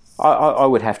 I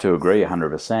would have to agree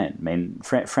 100%. I mean,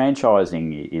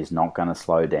 franchising is not going to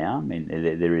slow down. I mean,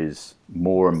 there is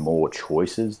more and more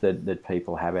choices that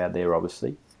people have out there,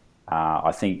 obviously.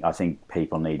 I think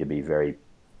people need to be very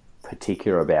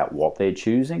particular about what they're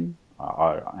choosing.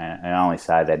 And I only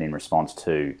say that in response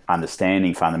to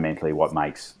understanding fundamentally what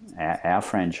makes our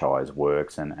franchise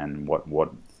works, and what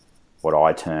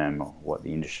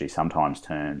the industry sometimes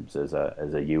terms as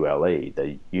a ULE,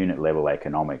 the unit level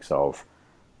economics of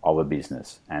a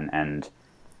business, and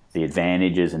the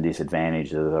advantages and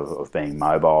disadvantages of being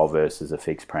mobile versus a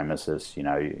fixed premises.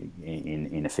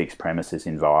 In a fixed premises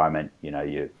environment,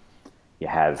 you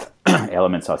have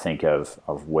elements, I think,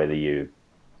 of whether you're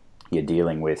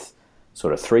dealing with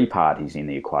sort of three parties in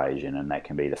the equation, and that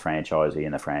can be the franchisee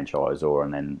and the franchisor,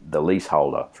 and then the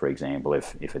leaseholder, for example,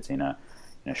 if it's in a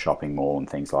shopping mall and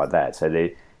things like that. So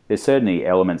there's certainly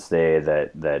elements there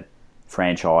that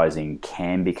franchising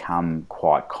can become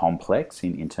quite complex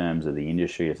in terms of the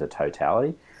industry as a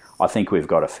totality. I think we've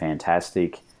got a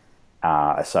fantastic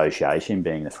association,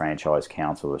 being the Franchise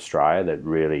Council of Australia, that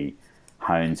really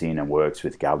hones in and works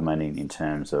with government in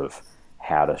terms of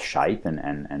how to shape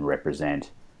and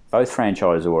represent both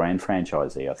franchisor and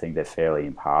franchisee. I think they're fairly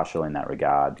impartial in that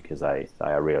regard, because they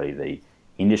are really the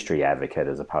industry advocate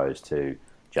as opposed to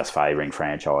just favouring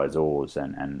franchisors,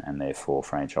 and therefore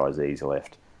franchisees are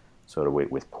left sort of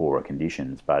with poorer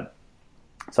conditions. But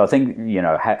so I think,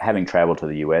 having travelled to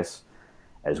the US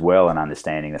as well and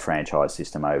understanding the franchise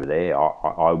system over there,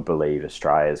 I believe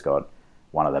Australia's got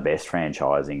one of the best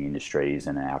franchising industries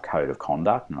in our code of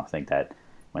conduct. And I think that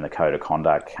when the code of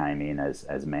conduct came in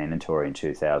as mandatory in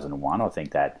 2001, I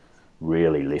think that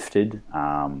really lifted,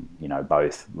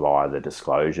 both via the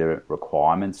disclosure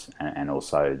requirements and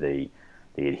also the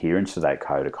adherence to that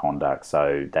code of conduct.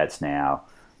 So that's now,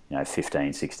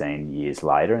 15, 16 years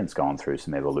later, and it's gone through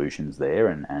some evolutions there.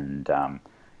 And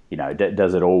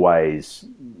is it always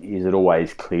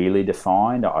clearly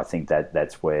defined? I think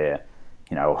that's where,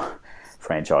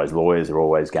 franchise lawyers are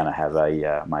always going to have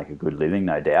make a good living,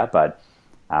 no doubt. But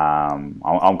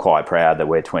I'm quite proud that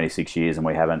we're 26 years and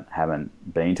we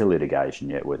haven't been to litigation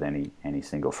yet with any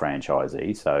single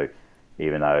franchisee. So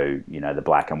even though the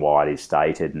black and white is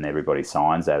stated and everybody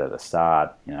signs that at the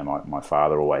start, my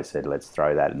father always said, let's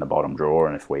throw that in the bottom drawer,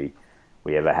 and if we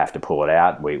ever have to pull it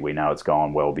out, we know it's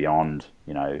gone well beyond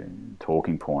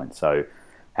talking points. So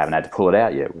haven't had to pull it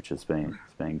out yet, which has been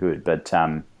good. But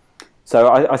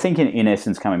so I think in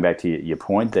essence, coming back to your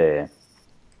point there,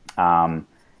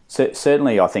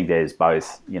 certainly I think there's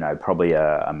both probably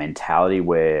a mentality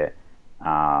where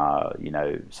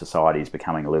society is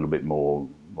becoming a little bit more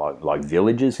like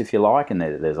villages, if you like, and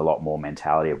there's a lot more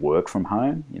mentality of work from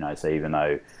home. So even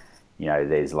though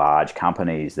there's large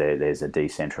companies, there's a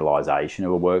decentralisation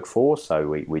of a workforce. So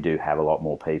we do have a lot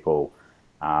more people,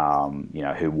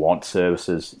 who want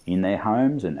services in their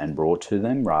homes and brought to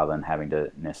them, rather than having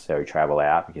to necessarily travel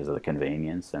out because of the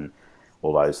convenience and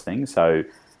all those things. So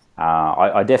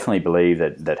I definitely believe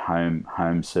that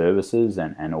home services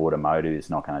and automotive is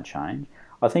not going to change.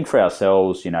 I think for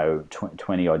ourselves,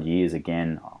 20 odd years,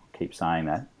 again, I'll keep saying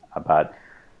that, but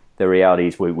the reality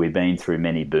is we've been through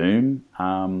many booms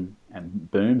and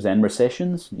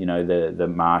recessions.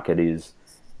 The market is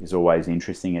always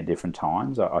interesting at different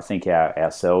times. I think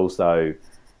ourselves, though,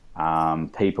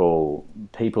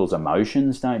 people's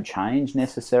emotions don't change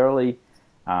necessarily.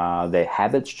 Their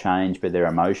habits change, but their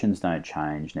emotions don't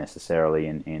change necessarily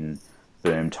in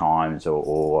boom times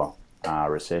or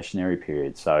recessionary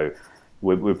periods. So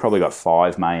we've probably got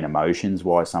 5 main emotions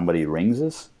why somebody rings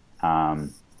us.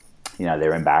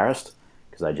 They're embarrassed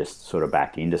because they just sort of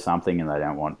backed into something and they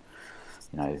don't want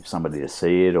somebody to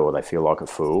see it, or they feel like a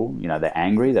fool. They're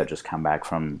angry. They've just come back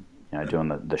from doing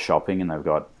the shopping, and they've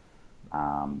got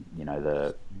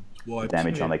the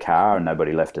damage on their car and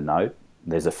nobody left a note.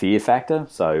 There's a fear factor.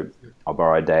 So I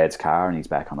borrowed Dad's car and he's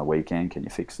back on the weekend. Can you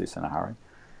fix this in a hurry?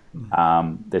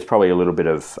 There's probably a little bit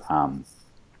of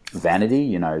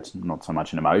vanity. It's not so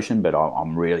much an emotion, but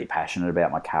I'm really passionate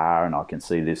about my car and I can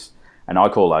see this. And I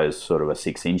call those sort of a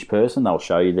 6-inch person. They'll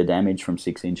show you the damage from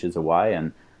 6 inches away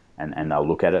and they'll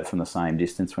look at it from the same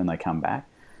distance when they come back.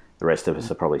 The rest of us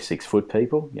are probably 6-foot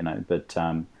people, but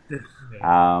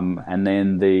and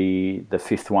then the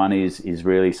fifth one is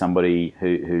really somebody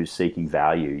who's seeking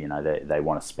value. They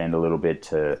want to spend a little bit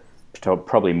to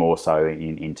probably more so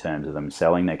in terms of them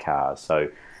selling their cars. So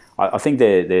I think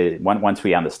once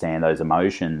we understand those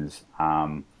emotions,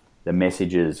 the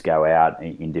messages go out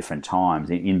in different times.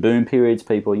 In boom periods,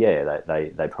 people,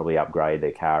 they probably upgrade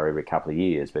their car every couple of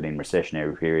years, but in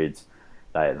recessionary periods,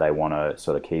 they want to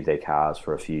sort of keep their cars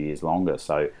for a few years longer.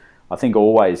 So I think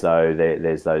always, though,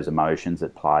 there's those emotions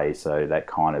at play, so that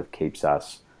kind of keeps our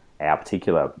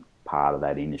particular part of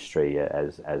that industry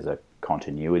as a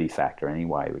continuity factor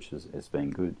anyway, which has been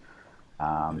good.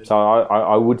 So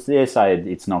I would dare say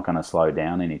it's not going to slow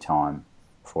down any time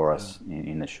for us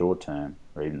in the short term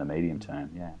or even the medium term,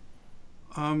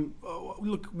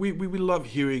 Look, we love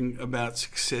hearing about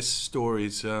success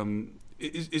stories.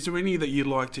 Is there any that you'd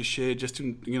like to share just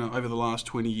in, over the last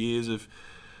 20 years of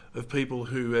people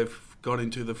who have got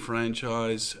into the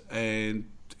franchise and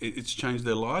it's changed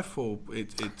their life, or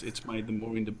it's made them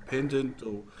more independent,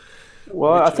 or?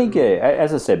 Well, I think,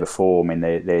 as I said before, I mean,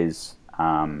 there's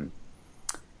a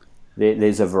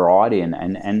variety,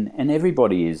 and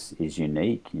everybody is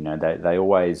unique. They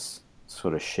always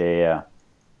sort of share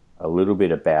a little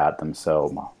bit about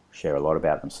themselves, well, share a lot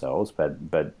about themselves, but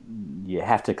you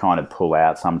have to kind of pull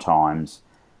out sometimes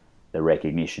the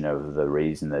recognition of the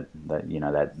reason that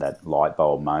that light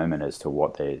bulb moment as to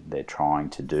what they're trying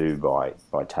to do by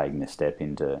taking the step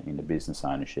into business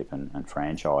ownership and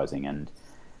franchising.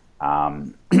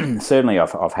 And certainly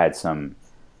I've had some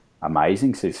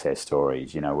amazing success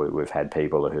stories. We've had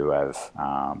people who have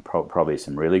probably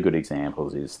some really good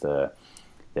examples is the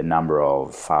number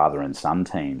of father and son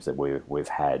teams that we've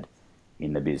had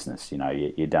in the business.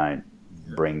 You don't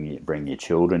bring your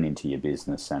children into your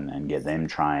business and get them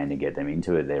trained and get them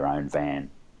into their own van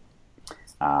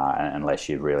unless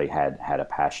you've really had a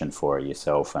passion for it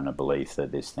yourself and a belief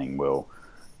that this thing will,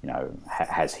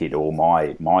 has hit all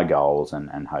my goals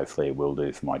and hopefully it will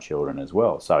do for my children as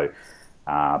well. So,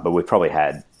 but we've probably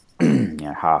had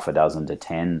half a dozen to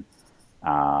 10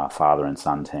 father and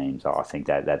son teams. I think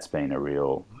that's been a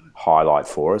real highlight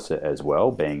for us as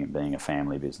well, being a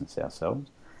family business ourselves.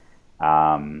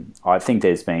 I think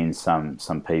there's been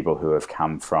some people who have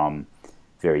come from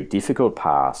very difficult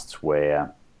pasts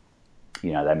where,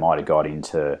 they might have got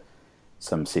into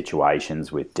some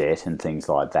situations with debt and things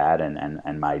like that,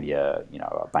 and maybe a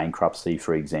bankruptcy,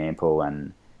 for example,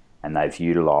 and they've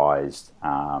utilised.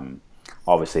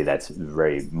 Obviously, that's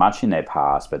very much in their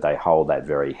past, but they hold that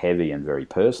very heavy and very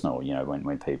personal.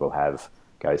 When people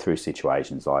go through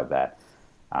situations like that.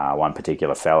 One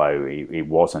particular fellow, it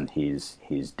wasn't his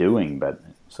doing, but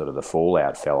sort of the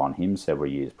fallout fell on him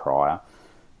several years prior.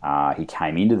 He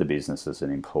came into the business as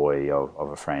an employee of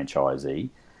a franchisee.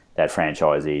 That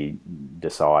franchisee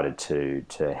decided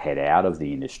to head out of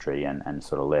the industry and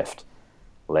sort of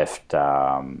left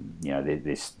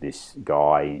this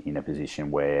guy in a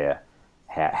position where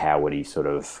how would he sort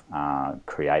of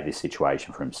create this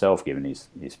situation for himself given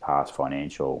his past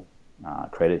financial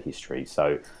credit history.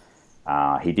 So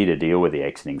he did a deal with the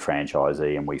exiting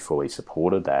franchisee, and we fully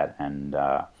supported that. And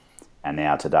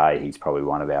now today he's probably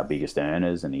one of our biggest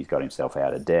earners, and he's got himself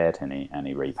out of debt, and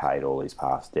he repaid all his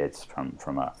past debts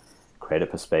from a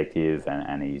credit perspective,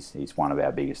 and he's one of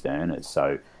our biggest earners.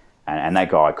 So, and that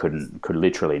guy could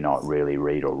literally not really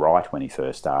read or write when he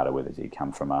first started with us. He'd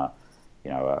come from a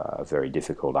very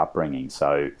difficult upbringing.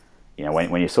 So,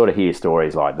 when you sort of hear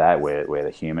stories like that, where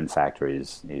the human factor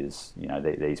is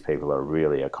these people are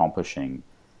really accomplishing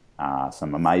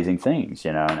some amazing things,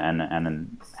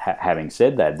 and having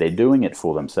said that, they're doing it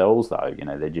for themselves though.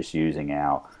 They're just using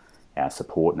our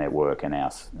support network and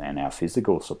our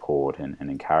physical support and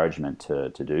encouragement to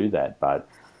do that. But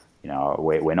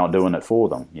we're not doing it for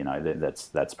them.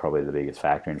 That's probably the biggest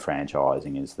factor in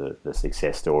franchising is the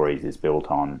success stories is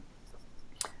built on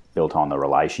the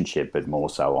relationship, but more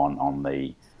so on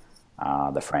the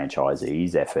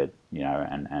franchisee's effort,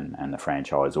 and the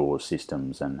franchisor's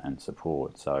systems and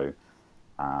support. So,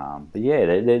 but yeah,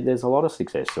 there's a lot of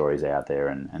success stories out there,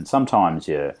 and sometimes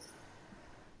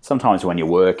when you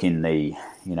work in the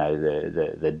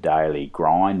daily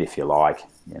grind, if you like,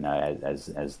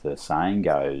 as the saying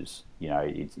goes,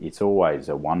 it's always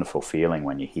a wonderful feeling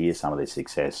when you hear some of this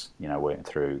success,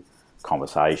 through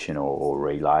conversation or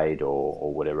relayed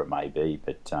or whatever it may be.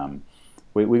 But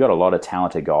we got a lot of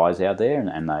talented guys out there,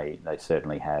 and they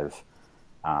certainly have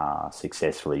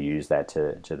successfully used that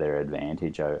to their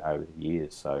advantage over the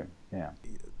years. So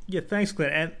yeah, thanks,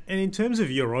 Glenn. And in terms of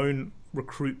your own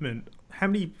recruitment, how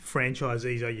many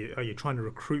franchisees are you trying to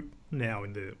recruit now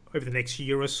over the next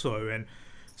year or so? And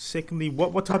secondly,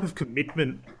 what type of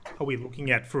commitment are we looking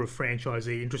at for a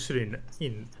franchisee interested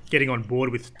in getting on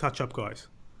board with Touch Up Guys?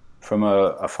 From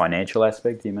a financial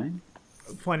aspect, do you mean?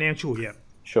 Financial, yeah.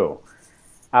 Sure.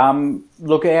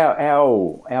 Look,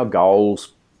 our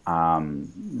goals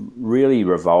really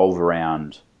revolve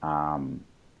around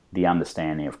the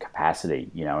understanding of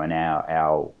capacity, and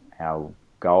our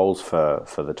goals for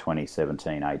the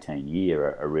 2017-18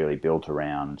 year are really built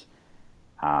around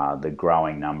the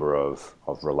growing number of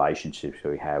relationships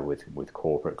we have with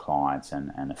corporate clients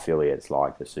and affiliates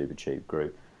like the Supercheap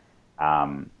Group.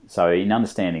 So in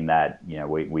understanding that,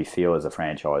 we feel as a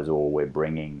franchisor we're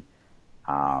bringing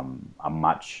not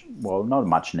much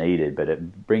needed,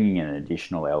 but bringing in an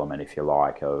additional element, if you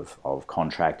like, of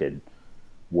contracted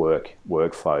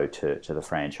workflow to the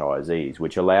franchisees,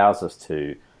 which allows us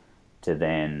to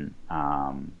then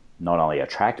not only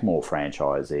attract more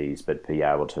franchisees, but be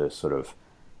able to sort of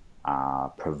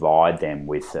provide them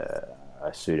with a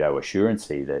pseudo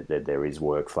assurancy that there is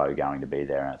workflow going to be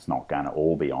there and it's not going to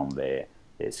all be on their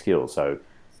skills. So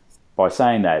by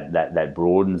saying that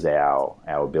broadens our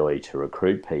ability to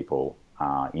recruit people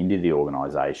into the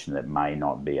organisation that may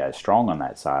not be as strong on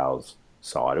that sales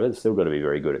side of it. It's still got to be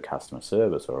very good at customer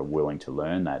service or are willing to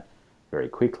learn that very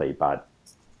quickly. But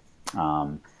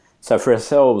so for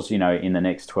ourselves, in the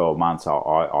next 12 months,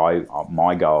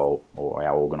 my goal or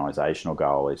our organisational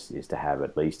goal is to have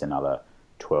at least another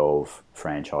 12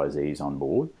 franchisees on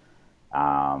board.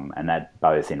 And that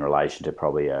both in relation to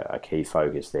probably a key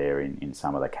focus there in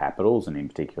some of the capitals, and in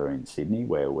particular in Sydney,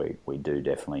 where we do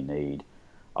definitely need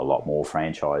a lot more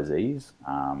franchisees.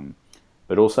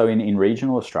 But also in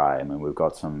regional Australia. I mean, we've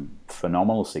got some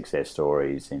phenomenal success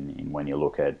stories in when you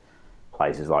look at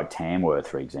places like Tamworth,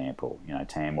 for example.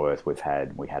 Tamworth, we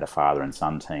had a father and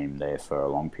son team there for a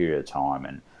long period of time,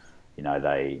 and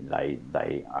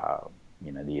they are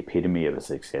the epitome of a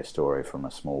success story from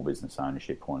a small business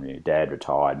ownership point of view. Dad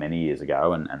retired many years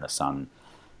ago, and the son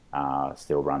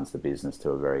still runs the business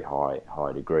to a very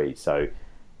high degree. So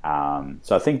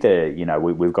I think that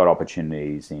we've got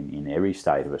opportunities in every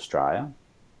state of Australia.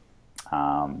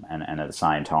 And at the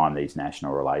same time, these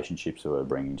national relationships that we're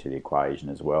bringing to the equation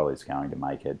as well is going to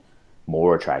make it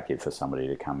more attractive for somebody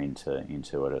to come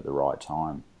into it at the right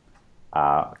time.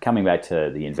 Coming back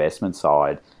to the investment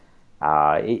side,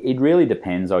 it really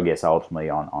depends, I guess, ultimately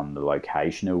on the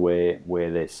location of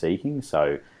where they're seeking.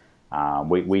 So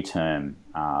we term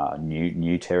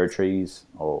new territories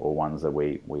or ones that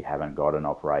we haven't got an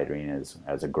operator in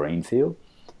as a greenfield,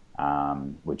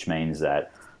 which means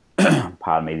that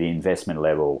the investment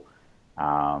level,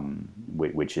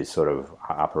 which is sort of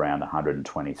up around the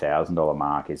 $120,000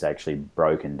 mark, is actually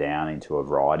broken down into a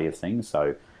variety of things.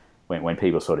 So when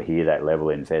people sort of hear that level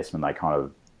of investment, they kind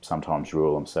of sometimes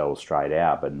rule themselves straight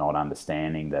out, but not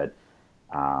understanding that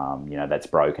that's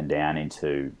broken down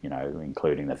into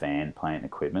including the van, plant, and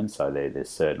equipment. So there's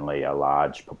certainly a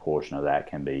large proportion of that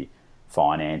can be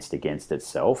financed against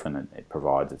itself, and it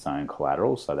provides its own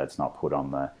collateral. So that's not put on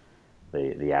the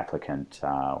applicant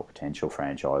or potential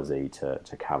franchisee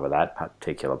to cover that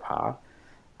particular part.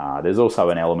 There's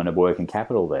also an element of working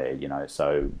capital there,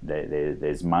 so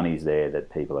there's monies there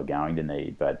that people are going to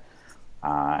need. But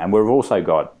and we've also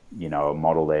got a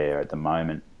model there at the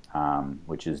moment,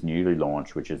 which is newly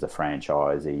launched, which is a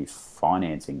franchisee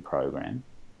financing program,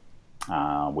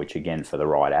 which again for the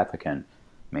right applicant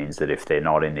means that if they're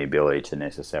not in the ability to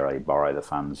necessarily borrow the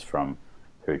funds through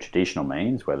traditional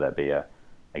means, whether it be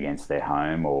against their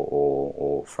home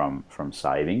or from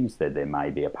savings, that there may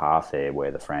be a path there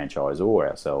where the franchisor or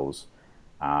ourselves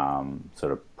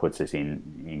sort of puts us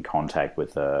in contact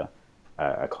with a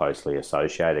closely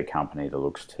associated company that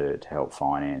looks to help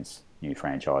finance new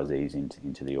franchisees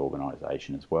into the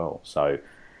organisation as well. So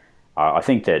I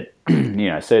think that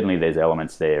certainly there's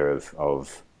elements there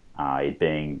of it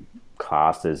being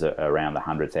classed as around the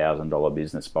 $100,000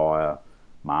 business buyer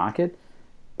market,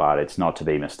 but it's not to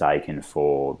be mistaken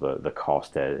for the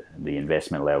cost, the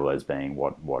investment level as being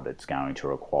what it's going to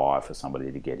require for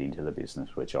somebody to get into the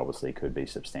business, which obviously could be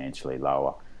substantially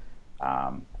lower.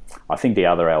 I think the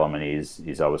other element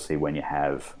is obviously when you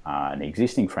have an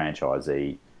existing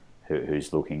franchisee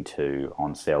who's looking to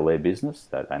on-sell their business,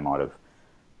 that they might have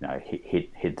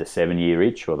hit the 7-year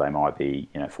itch, or they might be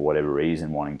for whatever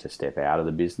reason wanting to step out of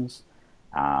the business.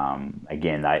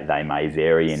 Again, they may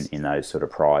vary in those sort of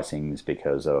pricings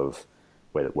because of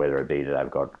whether it be that they've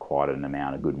got quite an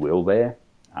amount of goodwill there.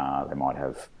 They might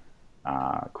have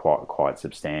quite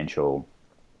substantial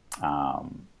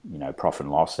profit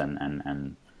and loss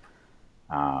and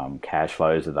cash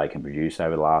flows that they can produce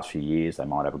over the last few years. They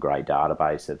might have a great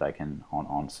database that they can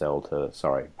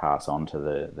pass on to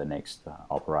the next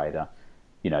operator.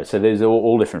 So there's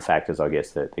all different factors, I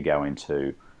guess, that go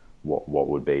into what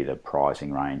would be the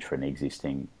pricing range for an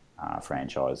existing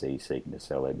franchisee seeking to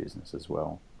sell their business as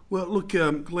well. Well, look,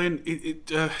 Glenn,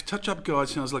 Touch Up Guide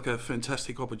sounds like a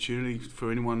fantastic opportunity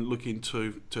for anyone looking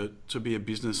to be a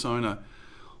business owner.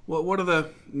 What are the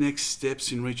next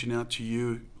steps in reaching out to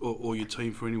you or your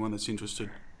team for anyone that's interested?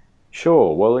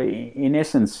 Sure. Well, in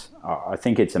essence, I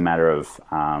think it's a matter of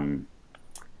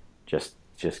just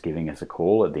giving us a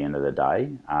call at the end of the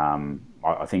day.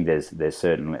 I think there's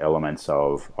certain elements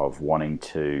of wanting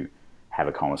to have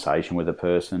a conversation with a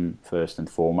person first and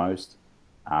foremost,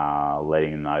 letting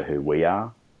them know who we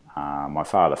are. My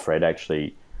father, Fred,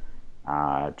 actually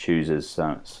chooses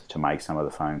to make some of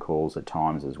the phone calls at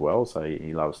times as well, so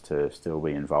he loves to still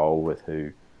be involved with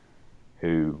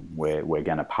who we're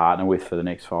going to partner with for the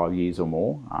next 5 years or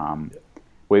more.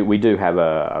 We do have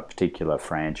a particular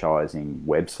franchising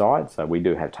website, so we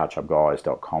do have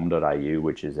touchupguys.com.au,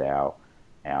 which is our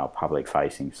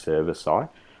public-facing service site.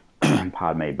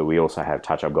 Pardon me, but we also have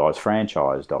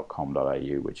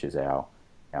touchupguysfranchise.com.au, which is our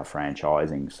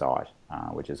franchising site,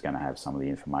 which is going to have some of the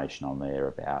information on there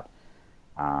about.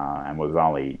 And we've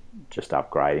only just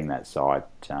upgrading that site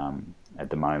at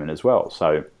the moment as well.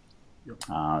 So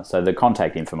so the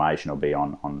contact information will be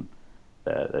on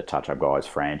the Touch Up Guys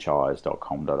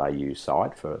franchise.com.au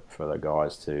site for the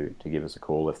guys to give us a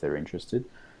call if they're interested.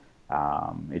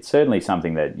 It's certainly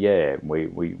something that, we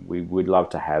would love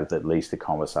to have at least a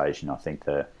conversation. I think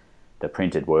the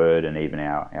printed word and even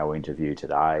our interview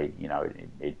today,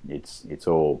 it's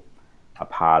all a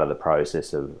part of the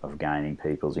process of gaining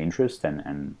people's interest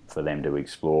and for them to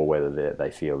explore whether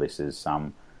they feel this is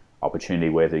some opportunity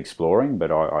worth exploring.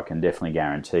 But I can definitely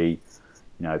guarantee,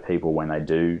 people when they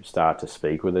do start to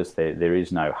speak with us, there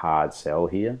is no hard sell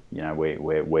here.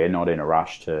 We're not in a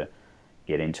rush to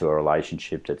get into a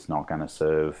relationship that's not going to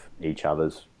serve each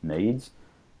other's needs.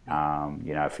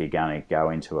 If you're going to go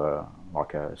into a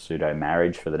pseudo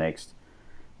marriage for the next,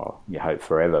 you hope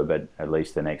forever, but at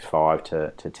least the next 5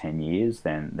 to 10 years,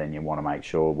 then you want to make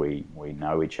sure we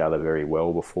know each other very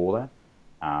well before that.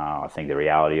 I think the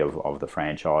reality of the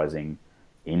franchising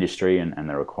industry and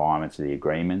the requirements of the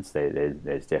agreements,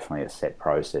 there's definitely a set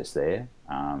process there.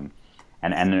 And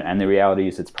the reality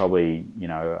is it's probably,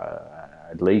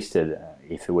 at least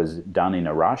if it was done in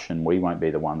a rush, and we won't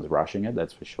be the ones rushing it,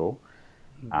 that's for sure.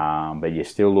 But you're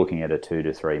still looking at a 2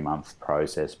 to 3 month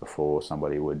process before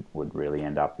somebody would really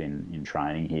end up in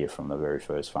training here from the very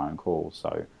first phone call.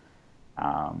 So,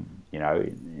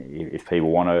 if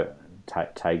people want to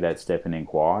take that step and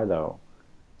inquire,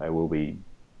 they will be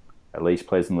at least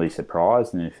pleasantly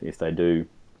surprised. And if they do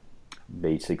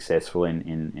be successful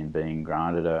in being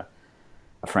granted a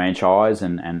franchise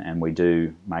and we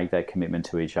do make that commitment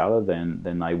to each other,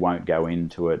 then they won't go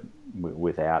into it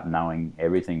without knowing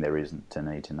everything there is to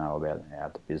need to know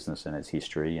about the business and its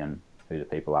history and who the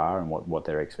people are and what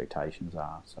their expectations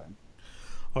are. So,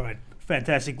 all right,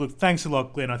 fantastic. Look, thanks a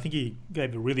lot, Glenn. I think you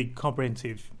gave a really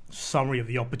comprehensive summary of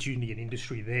the opportunity and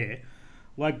industry there.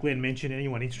 Like Glenn mentioned,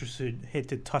 anyone interested, head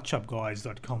to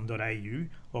touchupguys.com.au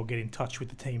or get in touch with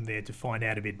the team there to find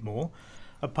out a bit more.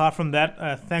 Apart from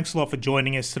that, thanks a lot for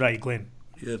joining us today, Glenn.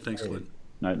 Yeah, thanks, Glenn.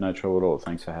 No trouble at all.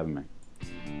 Thanks for having me.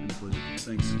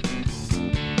 Thanks.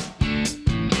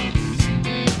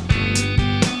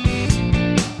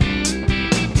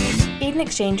 Eden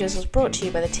Exchanges was brought to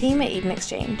you by the team at Eden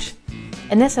Exchange.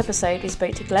 In this episode, we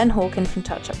spoke to Glenn Hawken from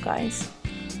Touch Up Guys.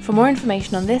 For more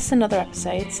information on this and other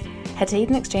episodes, head to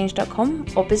edenexchange.com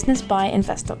or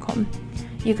businessbuyinvest.com.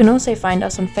 You can also find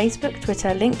us on Facebook, Twitter,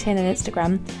 LinkedIn and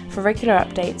Instagram for regular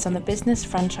updates on the business,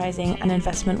 franchising and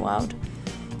investment world.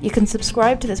 You can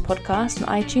subscribe to this podcast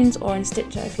on iTunes or in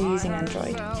Stitcher if you're using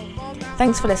Android.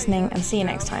 Thanks for listening and see you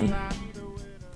next time.